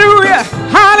 Hallelujah.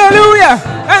 Hallelujah.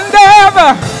 And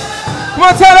ever. Come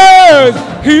on, tell us.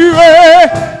 He reigns.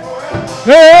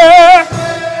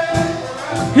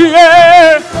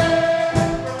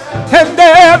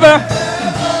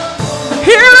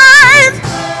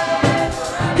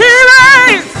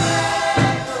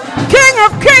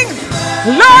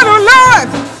 Lord of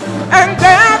Lords, and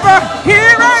ever. He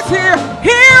reigns here.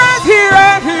 He reigns here.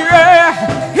 He reigns.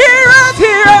 He reigns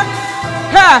here.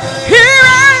 He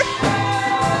reigns.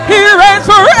 He reigns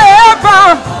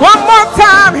forever. One more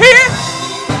time. He reigns.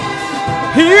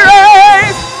 He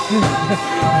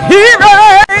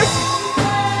reigns.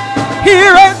 He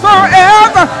reigns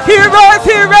forever. He reigns.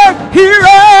 He reigns. He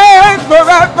reigns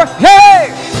forever.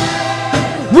 Hey,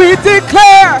 we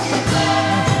declare,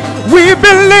 we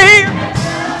believe,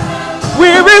 we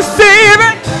receive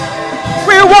it.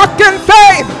 We walk in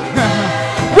faith.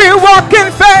 We walk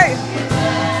in faith.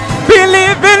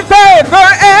 Believe in faith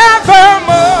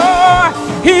forevermore.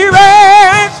 He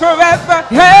reigns forever.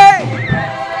 Hey,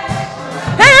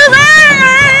 He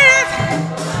reigns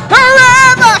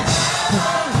forever.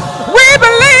 We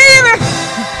believe it.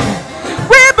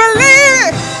 We believe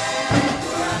it.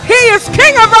 He is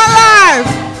King of our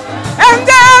lives and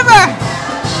ever.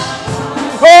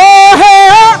 Oh,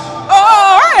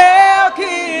 hail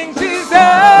King Jesus.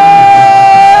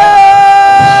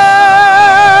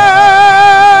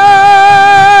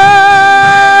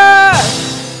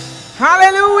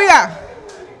 Hallelujah.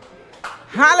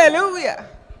 Hallelujah.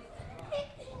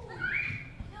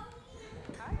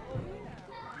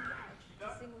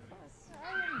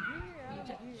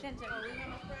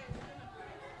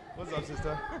 What's up,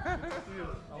 sister?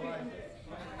 All right.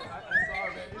 I saw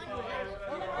that.